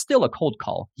 it's still a cold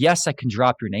call. Yes, I can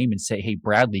drop your name and say, hey,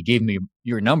 Bradley gave me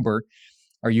your number.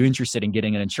 Are you interested in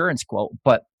getting an insurance quote?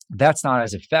 But that's not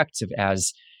as effective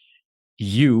as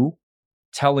you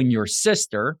telling your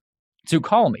sister to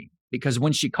call me, because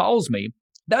when she calls me,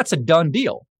 that's a done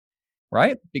deal,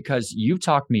 right? Because you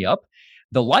talked me up.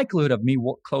 The likelihood of me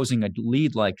closing a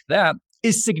lead like that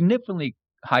is significantly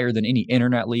higher than any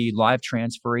internet lead, live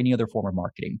transfer, any other form of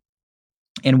marketing.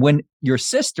 And when your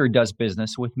sister does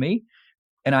business with me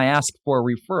and I ask for a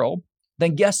referral,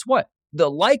 then guess what?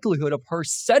 The likelihood of her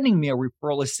sending me a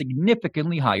referral is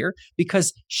significantly higher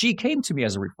because she came to me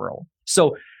as a referral.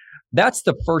 So that's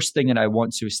the first thing that I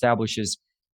want to establish is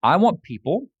I want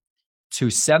people to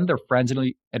send their friends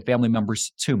and family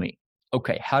members to me.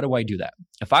 Okay, how do I do that?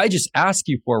 If I just ask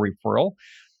you for a referral,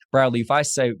 Bradley, if I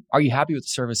say, are you happy with the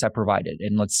service I provided?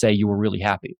 And let's say you were really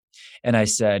happy. And I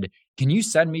said, can you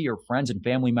send me your friends and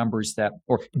family members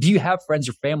or do you have friends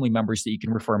or family members that you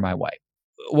can refer my way?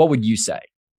 What would you say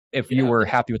if you were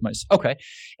happy with my, okay.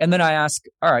 And then I ask,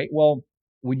 all right, well,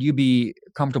 would you be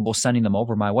comfortable sending them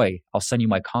over my way? I'll send you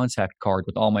my contact card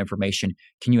with all my information.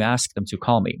 Can you ask them to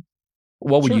call me?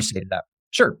 What would you say to that?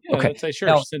 Sure. Yeah, okay. I'd say, sure,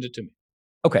 now, send it to me.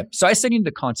 Okay. So I send you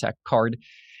the contact card.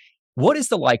 What is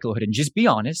the likelihood? And just be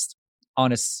honest,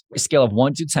 on a scale of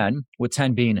 1 to 10, with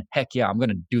 10 being, heck yeah, I'm going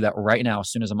to do that right now as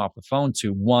soon as I'm off the phone,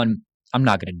 to 1, I'm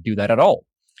not going to do that at all.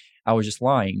 I was just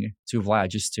lying to Vlad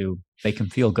just to make him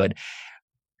feel good.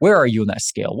 Where are you in that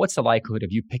scale? What's the likelihood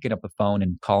of you picking up the phone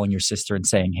and calling your sister and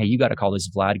saying, hey, you got to call this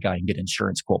Vlad guy and get an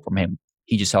insurance quote from him?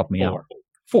 He just helped me out.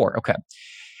 4. Okay.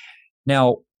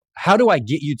 Now, how do I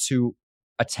get you to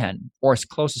a 10 or as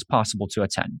close as possible to a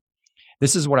 10?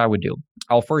 This is what I would do.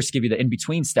 I'll first give you the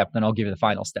in-between step, then I'll give you the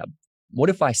final step. What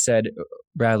if I said,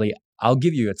 Bradley, I'll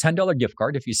give you a $10 gift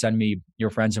card if you send me your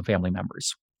friends and family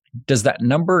members? Does that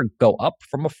number go up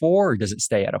from a 4 or does it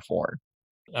stay at a 4?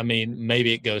 I mean,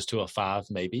 maybe it goes to a 5,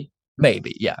 maybe.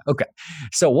 Maybe, yeah. Okay.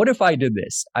 So what if I did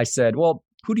this? I said, well,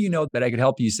 who do you know that I could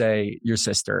help you? Say your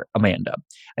sister, Amanda.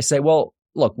 I say, well,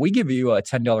 look, we give you a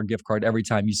 $10 gift card every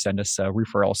time you send us a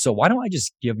referral. So why don't I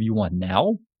just give you one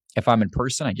now? If I'm in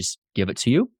person, I just give it to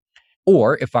you.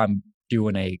 Or if I'm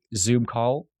doing a Zoom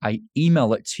call, I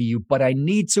email it to you, but I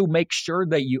need to make sure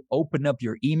that you open up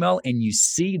your email and you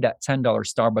see that $10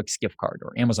 Starbucks gift card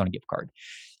or Amazon gift card.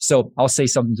 So I'll say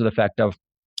something to the effect of,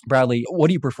 Bradley, what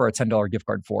do you prefer a $10 gift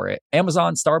card for?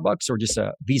 Amazon, Starbucks, or just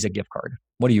a Visa gift card?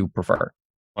 What do you prefer?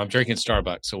 I'm drinking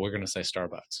Starbucks, so we're going to say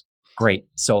Starbucks. Great.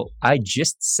 So I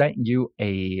just sent you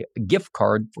a gift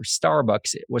card for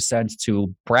Starbucks. It was sent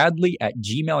to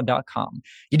bradley@gmail.com.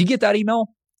 Did you get that email?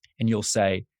 And you'll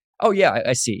say, oh, yeah,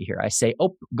 I see it here. I say,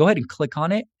 oh, go ahead and click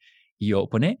on it. You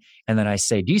open it. And then I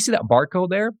say, do you see that barcode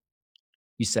there?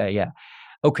 You say, yeah.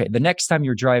 Okay. The next time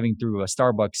you're driving through a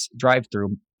Starbucks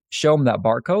drive-through, show them that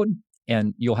barcode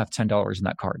and you'll have $10 in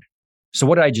that card. So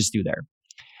what did I just do there?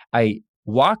 I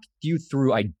walked you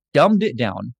through, I dumbed it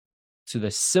down to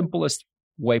the simplest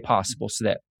way possible so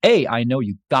that A, I know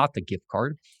you got the gift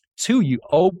card. 2, you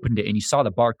opened it and you saw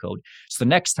the barcode. So the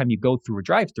next time you go through a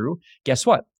drive-through, guess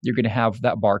what? You're going to have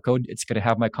that barcode. It's going to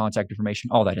have my contact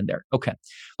information, all that in there. Okay.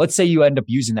 Let's say you end up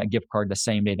using that gift card the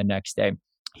same day, the next day.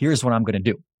 Here's what I'm going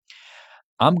to do.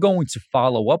 I'm going to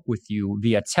follow up with you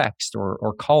via text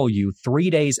or call you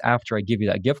 3 days after I give you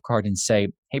that gift card and say,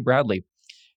 hey, Bradley,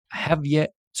 I have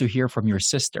yet to hear from your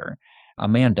sister,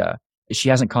 Amanda. She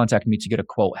hasn't contacted me to get a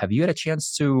quote. Have you had a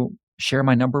chance to share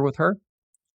my number with her?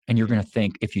 And you're going to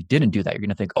think, if you didn't do that, you're going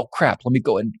to think, oh, crap, let me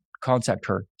go and contact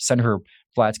her, send her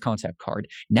Vlad's contact card.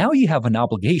 Now you have an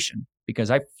obligation because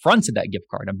I fronted that gift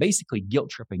card. I'm basically guilt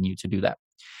tripping you to do that.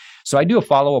 So I do a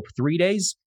follow-up 3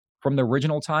 days. from the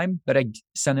original time that I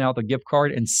sent out the gift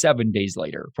card and 7 days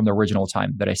later from the original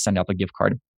time that I sent out the gift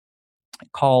card.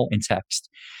 Call and text.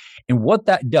 And what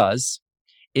that does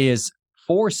is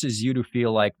forces you to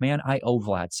feel like, man, I owe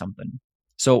Vlad something.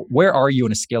 So where are you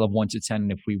on a scale of 1 to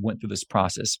 10 if we went through this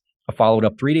process? I followed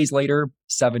up 3 days later,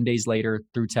 7 days later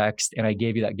through text, and I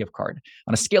gave you that gift card.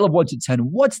 On a scale of 1 to 10,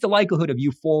 what's the likelihood of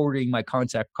you forwarding my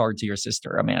contact card to your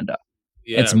sister, Amanda?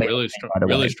 Yeah, it's really strong.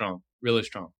 Really strong. Really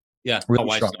strong. Yeah, really my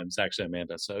wife's strong. name is actually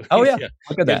Amanda. So, oh yeah, yeah,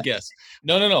 look at good that. guess.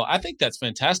 No. I think that's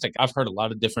fantastic. I've heard a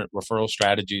lot of different referral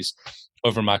strategies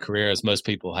over my career, as most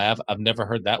people have. I've never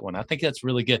heard that one. I think that's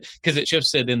really good because it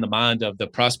shifts it in the mind of the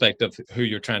prospect of who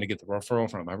you're trying to get the referral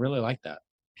from. I really like that.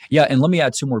 Yeah, and let me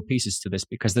add 2 more pieces to this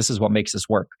because this is what makes this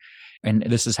work. And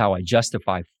this is how I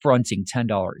justify fronting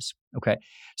 $10. Okay.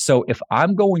 So if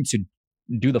I'm going to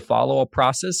do the follow-up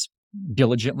process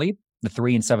diligently, the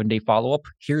 3 and 7 day follow-up,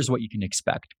 here's what you can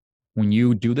expect. When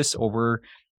you do this over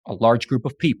a large group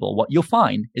of people, what you'll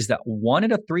find is that 1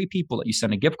 out of 3 people that you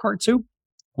send a gift card to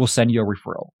will send you a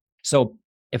referral. So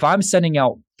if I'm sending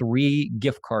out 3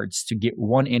 gift cards to get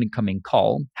 1 incoming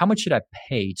call, how much should I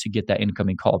pay to get that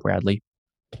incoming call, Bradley?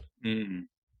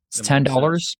 It's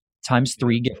 $10 times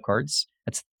 3 gift cards.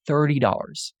 That's $30.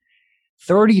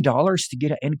 $30 to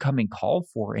get an incoming call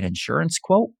for an insurance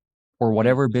quote or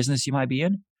whatever business you might be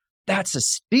in. That's a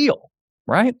steal,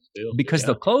 right? Because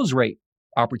the close rate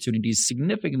opportunity is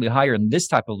significantly higher in this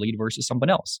type of lead versus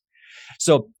something else.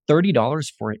 So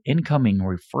 $30 for an incoming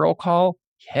referral call,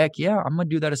 heck yeah, I'm going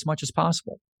to do that as much as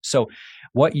possible. So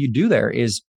what you do there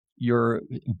is you're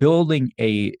building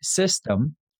a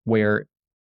system where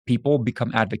people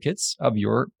become advocates of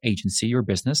your agency, your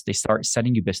business. They start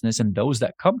sending you business, and those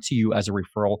that come to you as a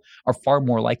referral are far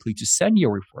more likely to send you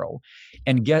a referral.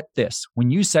 And get this, when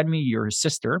you send me your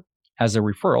sister as a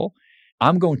referral,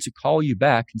 I'm going to call you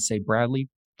back and say, Bradley,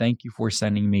 thank you for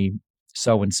sending me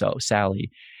so-and-so, Sally,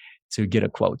 to get a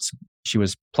quote. She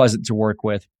was pleasant to work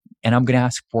with. And I'm going to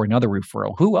ask for another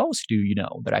referral. Who else do you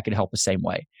know that I could help the same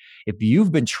way? If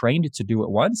you've been trained to do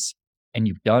it once and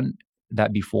you've done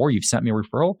that before, you've sent me a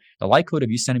referral, the likelihood of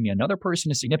you sending me another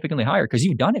person is significantly higher because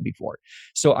you've done it before.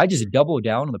 So I just double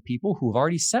down on the people who've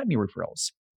already sent me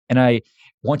referrals. And I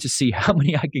want to see how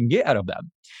many I can get out of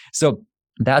them. So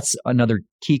that's another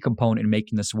key component in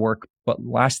making this work. But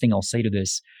last thing I'll say to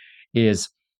this is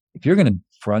if you're going to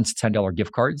front $10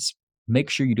 gift cards, make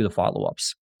sure you do the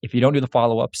follow-ups. If you don't do the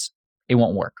follow-ups, it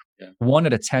won't work. 1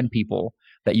 out of 10 people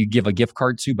that you give a gift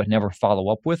card to but never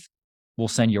follow up with will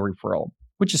send you a referral,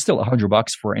 which is still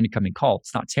 $100 for an incoming call.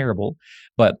 It's not terrible,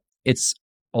 but it's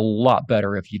a lot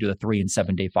better if you do the 3 and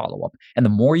 7 day follow-up. And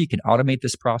the more you can automate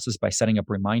this process by setting up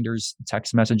reminders,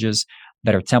 text messages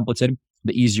that are templated,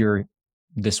 the easier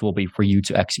this will be for you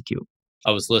to execute.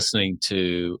 I was listening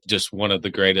to just one of the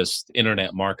greatest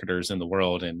internet marketers in the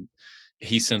world, and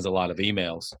he sends a lot of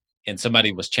emails. And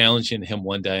somebody was challenging him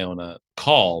one day on a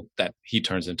call that he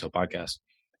turns into a podcast.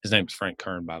 His name's Frank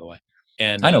Kern, by the way.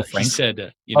 And I know Frank. He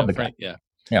said, Frank, yeah,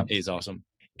 he's awesome.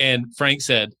 And Frank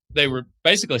said, they were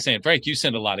basically saying, Frank, you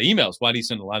send a lot of emails. Why do you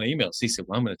send a lot of emails? He said,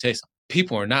 well, I'm going to tell you something.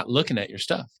 People are not looking at your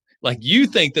stuff. Like you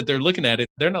think that they're looking at it.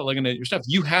 They're not looking at your stuff.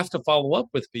 You have to follow up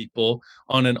with people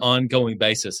on an ongoing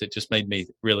basis. It just made me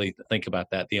really think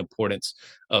about that, the importance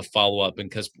of follow up. And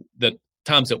because the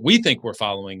times that we think we're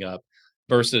following up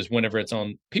versus whenever it's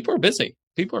on, people are busy.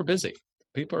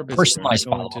 Personalized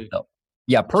follow up, though.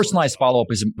 Yeah, personalized follow-up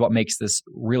is what makes this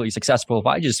really successful. If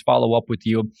I just follow up with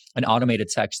you an automated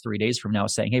text 3 days from now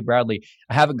saying, hey, Bradley,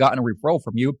 I haven't gotten a referral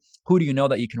from you. Who do you know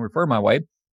that you can refer my way?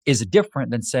 Is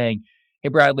different than saying, hey,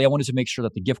 Bradley, I wanted to make sure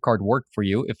that the gift card worked for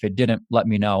you. If it didn't, let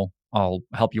me know. I'll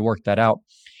help you work that out.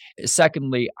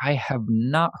 Secondly, I have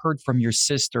not heard from your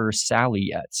sister, Sally,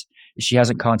 yet. She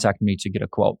hasn't contacted me to get a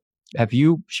quote. Have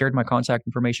you shared my contact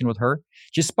information with her?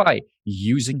 Just by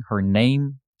using her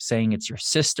name, saying it's your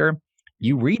sister,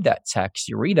 you read that text,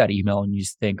 you read that email, and you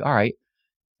think, all right,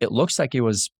 it looks like it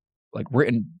was like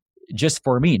written just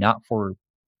for me, not for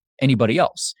anybody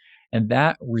else. And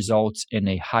that results in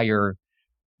a higher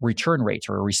return rate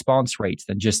or a response rate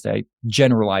than just a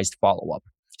generalized follow-up.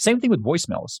 Same thing with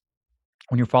voicemails.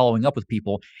 When you're following up with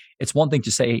people, it's one thing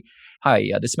to say, hi,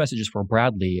 this message is for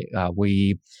Bradley.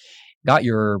 We got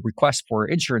your request for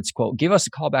insurance quote. Give us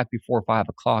a call back before 5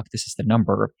 o'clock. This is the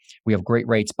number. We have great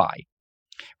rates by.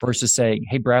 Versus saying,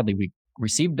 hey, Bradley, we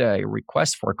received a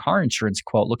request for a car insurance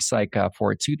quote. Looks like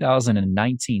for a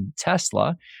 2019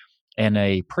 Tesla and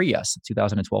a Prius,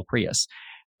 2012 Prius.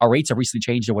 Our rates have recently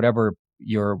changed or whatever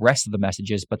your rest of the message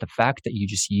is. But the fact that you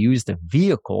just use the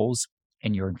vehicles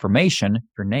and your information,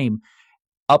 your name,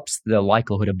 ups the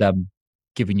likelihood of them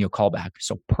giving you a call back.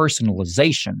 So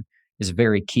personalization is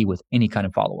very key with any kind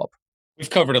of follow-up. We've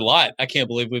covered a lot. I can't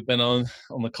believe we've been on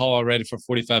the call already for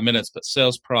 45 minutes, but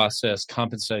sales process,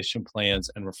 compensation plans,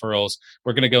 and referrals.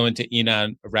 We're going to go into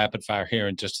E9 rapid fire here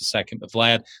in just a second. But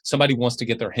Vlad, somebody wants to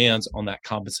get their hands on that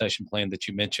compensation plan that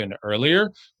you mentioned earlier.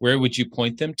 Where would you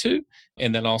point them to?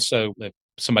 And then also, if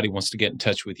somebody wants to get in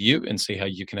touch with you and see how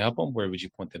you can help them, where would you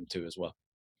point them to as well?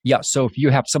 Yeah. So if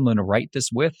you have someone to write this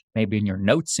with, maybe in your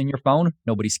notes in your phone,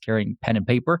 nobody's carrying pen and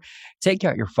paper, take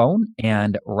out your phone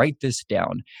and write this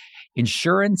down.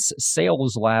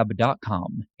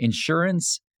 InsuranceSalesLab.com.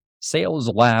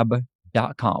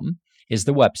 InsuranceSalesLab.com is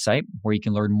the website where you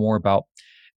can learn more about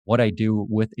what I do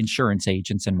with insurance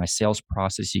agents and my sales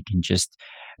process. You can just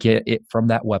get it from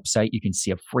that website. You can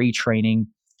see a free training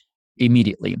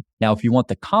immediately. Now, if you want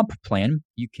the comp plan,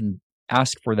 you can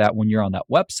ask for that when you're on that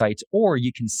website, or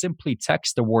you can simply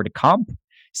text the word comp,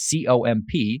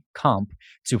 C-O-M-P, comp,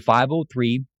 to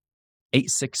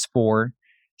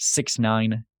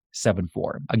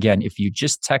 503-864-6974. Again, if you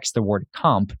just text the word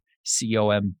comp,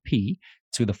 C-O-M-P,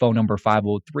 to the phone number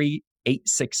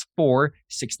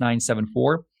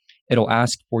 503-864-6974, it'll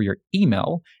ask for your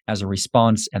email as a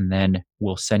response, and then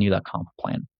we'll send you that comp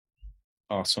plan.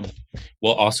 Awesome.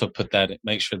 We'll also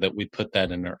make sure that we put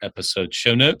that in our episode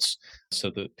show notes so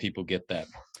that people get that.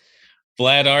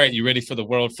 Vlad, all right, you ready for the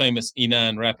world famous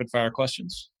E9 rapid fire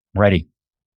questions? Ready.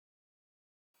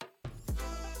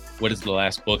 What is the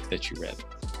last book that you read?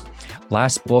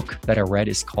 Last book that I read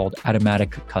is called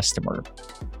Automatic Customer.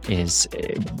 It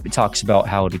talks about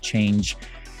how to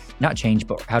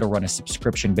but how to run a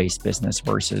subscription-based business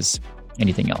versus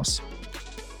anything else.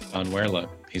 Don Werlo,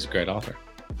 he's a great author.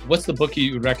 What's the book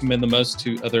you would recommend the most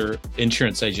to other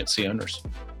insurance agency owners?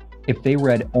 If they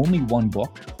read only one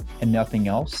book and nothing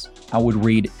else, I would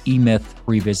read E-Myth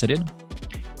Revisited.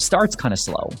 Starts kind of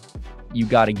slow. You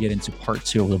got to get into part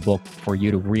 2 of the book for you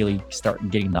to really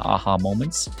start getting the aha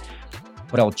moments.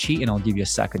 But I'll cheat and I'll give you a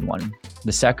second one.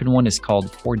 The second one is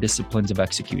called 4 Disciplines of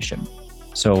Execution.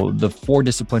 So the 4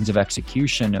 Disciplines of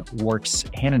Execution works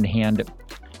hand in hand,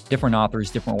 different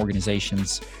authors, different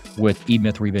organizations, with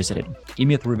E-Myth Revisited.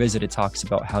 E-Myth Revisited talks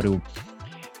about how to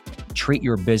treat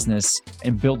your business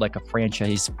and build like a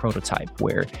franchise prototype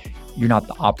where you're not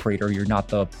the operator, you're not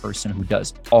the person who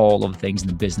does all of the things in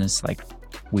the business like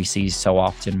we see so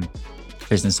often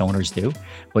business owners do,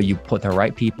 but you put the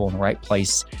right people in the right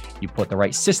place, you put the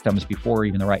right systems before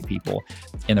even the right people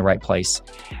in the right place.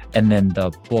 And then the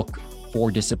book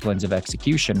 4 Disciplines of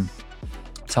Execution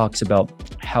talks about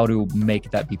how to make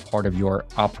that be part of your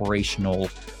operational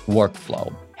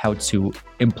workflow, how to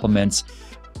implement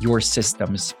your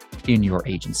systems in your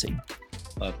agency.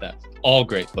 Love that. All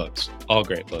great books.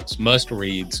 Must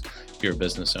reads if you're a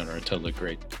business owner. I totally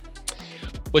agree.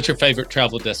 What's your favorite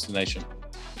travel destination?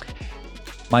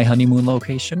 My honeymoon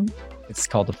location, it's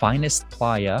called the Finest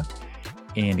Playa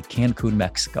in Cancun,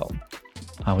 Mexico.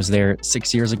 I was there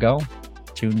 6 years ago,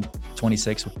 June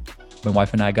 26th. My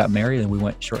wife and I got married and we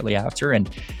went shortly after, and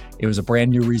it was a brand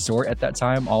new resort at that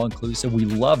time, all inclusive. We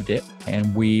loved it,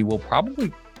 and we will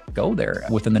probably go there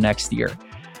within the next year.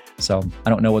 So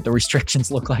I don't know what the restrictions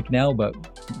look like now, but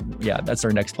yeah, that's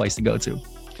our next place to go to.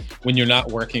 When you're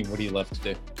not working, what do you love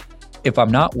to do? If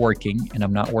I'm not working and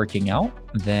I'm not working out,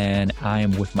 then I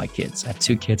am with my kids. I have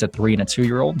 2 kids, a 3 and a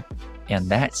 2-year-old, and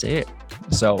that's it.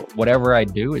 So whatever I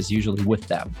do is usually with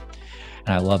them,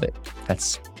 and I love it.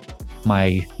 That's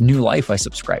my new life I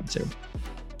subscribe to.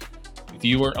 If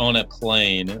you were on a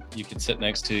plane, you could sit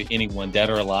next to anyone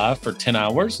dead or alive for 10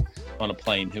 hours on a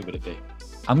plane, who would it be?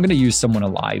 I'm going to use someone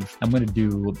alive. I'm going to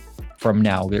do from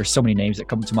now. There's so many names that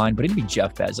come to mind, but it'd be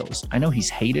Jeff Bezos. I know he's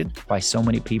hated by so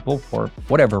many people for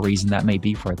whatever reason that may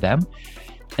be for them.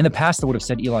 In the past, I would have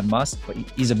said Elon Musk, but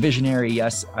he's a visionary.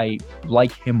 Yes, I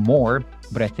like him more,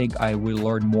 but I think I will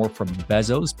learn more from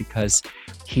Bezos because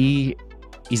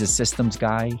he's a systems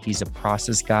guy. He's a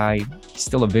process guy. He's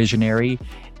still a visionary.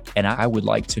 And I would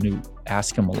like to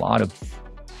ask him a lot of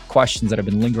questions that have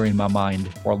been lingering in my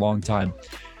mind for a long time,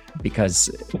 because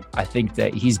I think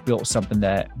that he's built something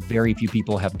that very few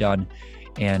people have done.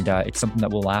 And it's something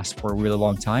that will last for a really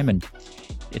long time. And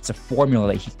it's a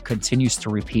formula that he continues to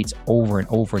repeat over and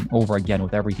over and over again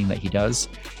with everything that he does.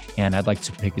 And I'd like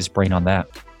to pick his brain on that.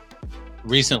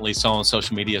 Recently saw on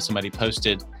social media, somebody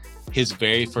posted his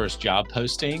very first job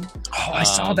posting. Oh, I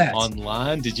saw that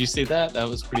online. Did you see that? That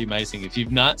was pretty amazing. If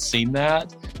you've not seen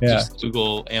that, just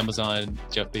Google Amazon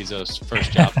Jeff Bezos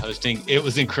first job posting. It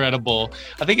was incredible.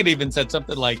 I think it even said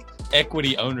something like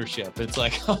equity ownership. It's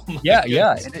like, oh my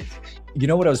goodness. You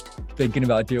know what I was thinking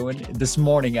about doing this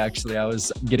morning? Actually, I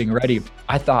was getting ready.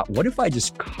 I thought, what if I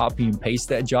just copy and paste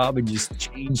that job and just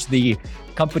change the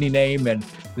company name and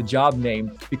the job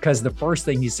name? Because the first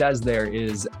thing he says there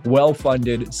is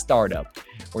well-funded startup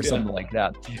or something like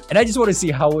that. And I just want to see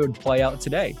how it would play out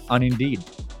today on Indeed.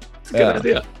 It's a good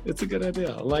idea. It's a good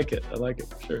idea. I like it. I like it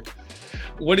for sure.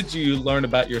 What did you learn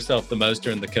about yourself the most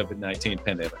during the COVID-19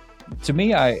 pandemic? To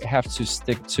me, I have to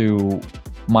stick to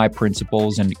my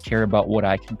principles and care about what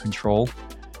I can control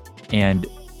and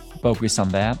focus on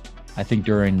that. I think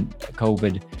during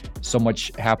COVID, so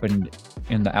much happened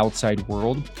in the outside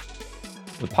world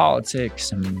with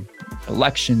politics and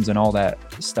elections and all that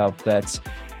stuff that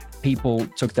people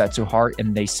took that to heart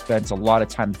and they spent a lot of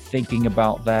time thinking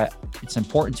about that. It's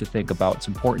important to think about, it's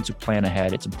important to plan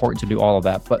ahead, it's important to do all of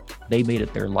that, but they made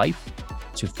it their life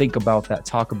to think about that,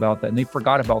 talk about that, and they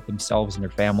forgot about themselves and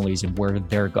their families and where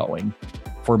they're going.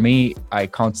 For me, I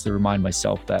constantly remind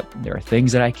myself that there are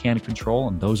things that I can control,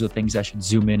 and those are the things I should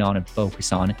zoom in on and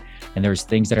focus on. And there's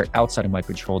things that are outside of my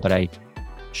control that I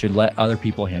should let other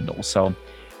people handle. So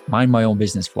mind my own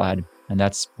business, Vlad, and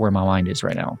that's where my mind is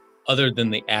right now. Other than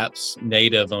the apps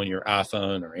native on your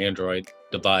iPhone or Android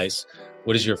device,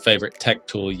 what is your favorite tech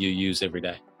tool you use every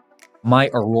day?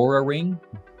 My Aurora ring.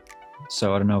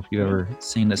 So I don't know if you've ever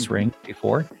seen this ring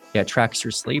before. Yeah, it tracks your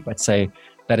sleep. I'd say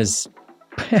that is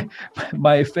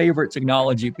my favorite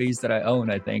technology piece that I own,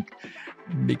 I think,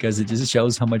 because it just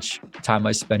shows how much time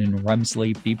I spend in REM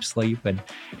sleep, deep sleep, and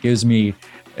gives me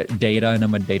data, and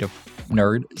I'm a data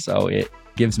nerd. So it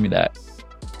gives me that.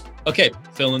 Okay,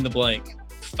 fill in the blank.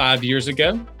 5 years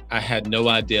ago, I had no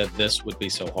idea this would be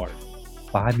so hard.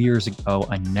 5 years ago,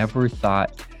 I never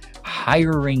thought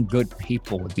hiring good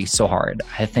people would be so hard.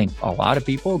 I think a lot of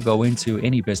people go into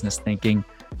any business thinking,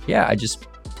 yeah, I just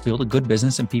build a good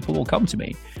business and people will come to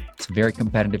me. It's a very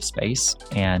competitive space.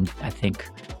 And I think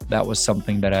that was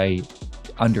something that I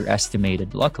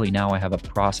underestimated. Luckily, now I have a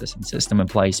process and system in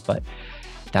place, but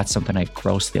that's something I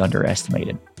grossly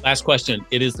underestimated. Last question.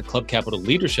 It is the Club Capital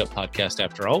Leadership Podcast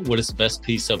after all. What is the best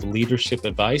piece of leadership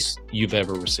advice you've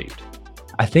ever received?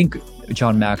 I think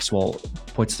John Maxwell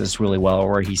puts this really well,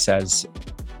 where he says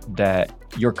that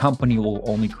your company will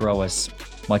only grow as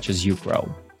much as you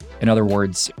grow. In other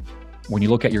words, when you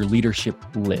look at your leadership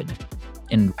lid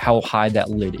and how high that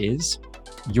lid is,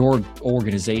 your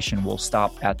organization will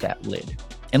stop at that lid,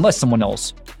 unless someone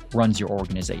else runs your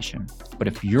organization. But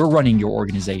if you're running your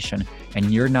organization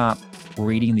and you're not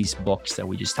reading these books that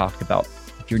we just talked about,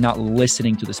 if you're not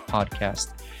listening to this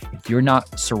podcast, if you're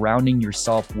not surrounding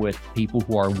yourself with people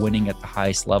who are winning at the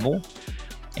highest level,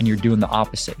 and you're doing the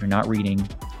opposite, you're not reading,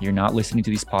 you're not listening to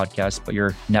these podcasts, but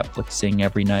you're Netflixing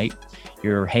every night,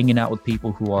 you're hanging out with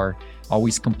people who are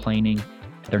always complaining,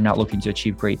 they're not looking to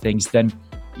achieve great things, then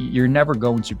you're never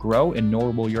going to grow, and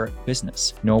nor will your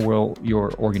business, nor will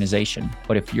your organization.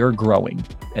 But if you're growing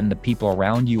and the people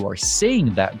around you are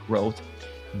seeing that growth,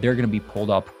 they're going to be pulled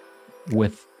up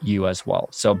with you as well.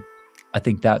 So I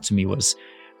think that to me was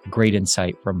great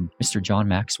insight from Mr. John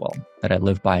Maxwell that I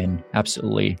live by and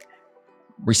absolutely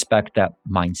respect that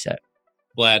mindset.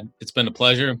 Vlad, it's been a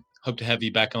pleasure. Hope to have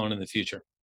you back on in the future.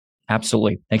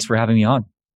 Absolutely. Thanks for having me on.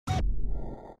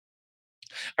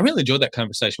 I really enjoyed that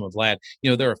conversation with Vlad.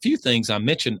 There are a few things I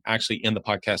mentioned actually in the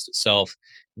podcast itself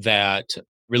that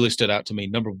really stood out to me.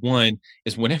 Number one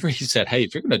is whenever he said, hey,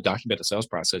 if you're going to document a sales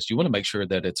process, you want to make sure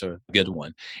that it's a good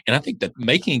one. And I think that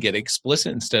making it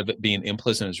explicit instead of it being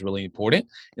implicit is really important,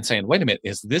 and saying, wait a minute,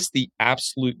 is this the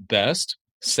absolute best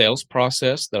sales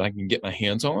process that I can get my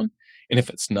hands on? And if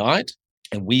it's not,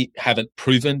 and we haven't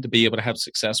proven to be able to have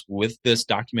success with this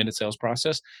documented sales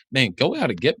process, man, go out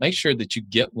and make sure that you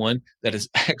get one that is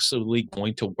actually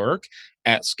going to work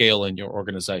at scale in your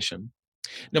organization.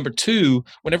 Number two,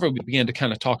 whenever we begin to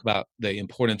kind of talk about the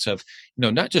importance of,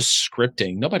 not just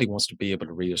scripting, nobody wants to be able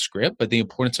to read a script, but the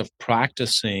importance of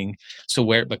practicing so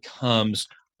where it becomes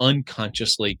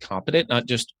unconsciously competent, not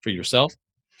just for yourself,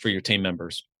 for your team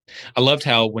members. I loved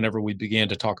how whenever we began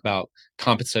to talk about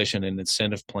compensation and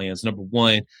incentive plans, number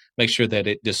one, make sure that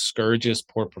it discourages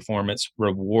poor performance,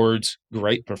 rewards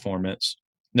great performance.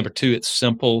 Number two, it's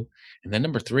simple. And then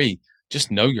number three,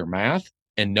 just know your math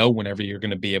and know whenever you're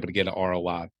going to be able to get an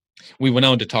ROI. We went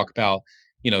on to talk about,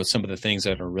 some of the things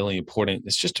that are really important.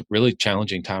 It's just a really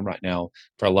challenging time right now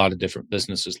for a lot of different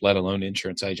businesses, let alone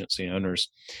insurance agency owners.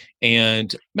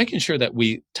 And making sure that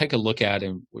we take a look at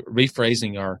and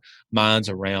rephrasing our minds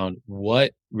around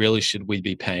what really should we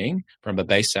be paying from a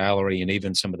base salary and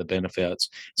even some of the benefits.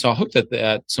 So I hope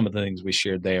that some of the things we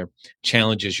shared there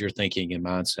challenges your thinking and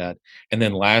mindset. And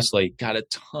then lastly, got a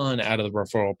ton out of the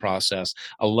referral process.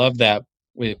 I love that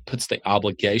it puts the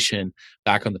obligation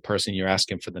back on the person you're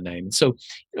asking for the name. And so,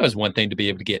 it's one thing to be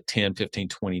able to get 10, 15,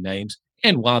 20 names.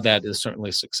 And while that is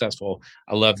certainly successful,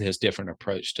 I love his different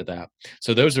approach to that.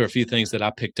 So those are a few things that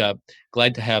I picked up.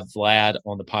 Glad to have Vlad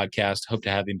on the podcast. Hope to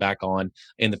have him back on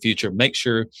in the future. Make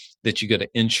sure that you go to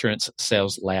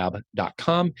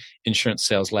insurancesaleslab.com,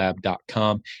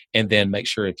 insurancesaleslab.com, and then make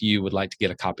sure if you would like to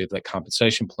get a copy of that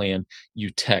compensation plan,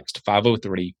 you text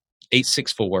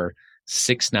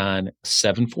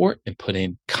 503-864-6974 and put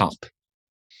in comp.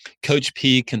 Coach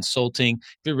P Consulting,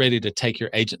 if you're ready to take your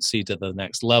agency to the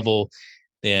next level,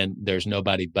 then there's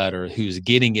nobody better who's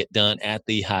getting it done at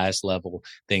the highest level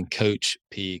than Coach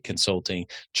P Consulting.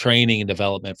 Training and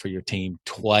development for your team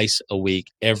twice a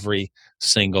week, every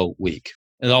single week.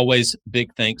 As always,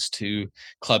 big thanks to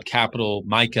Club Capital,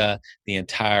 Micah, the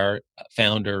entire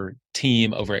founder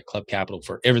team over at Club Capital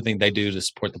for everything they do to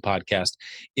support the podcast.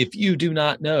 If you do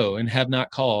not know and have not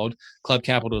called Club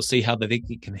Capital to see how they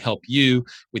can help you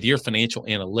with your financial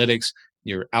analytics,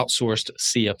 your outsourced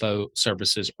CFO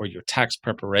services, or your tax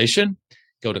preparation,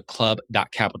 go to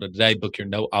club.capital today, book your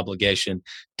no obligation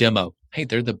demo. Hey,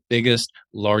 they're the biggest,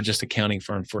 largest accounting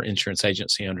firm for insurance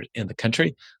agency owners in the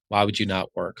country. Why would you not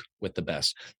work with the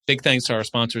best? Big thanks to our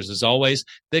sponsors as always.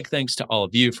 Big thanks to all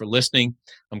of you for listening.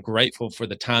 I'm grateful for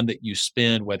the time that you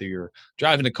spend, whether you're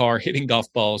driving a car, hitting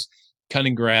golf balls,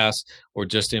 cutting grass, or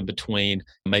just in between,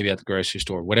 maybe at the grocery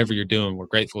store. Whatever you're doing, we're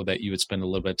grateful that you would spend a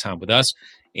little bit of time with us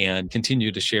and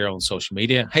continue to share on social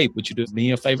media. Hey, would you do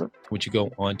me a favor? Would you go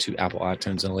on to Apple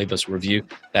iTunes and leave us a review?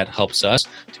 That helps us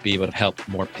to be able to help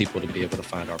more people to be able to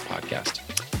find our podcast.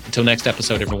 Until next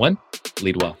episode, everyone,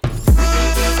 lead well.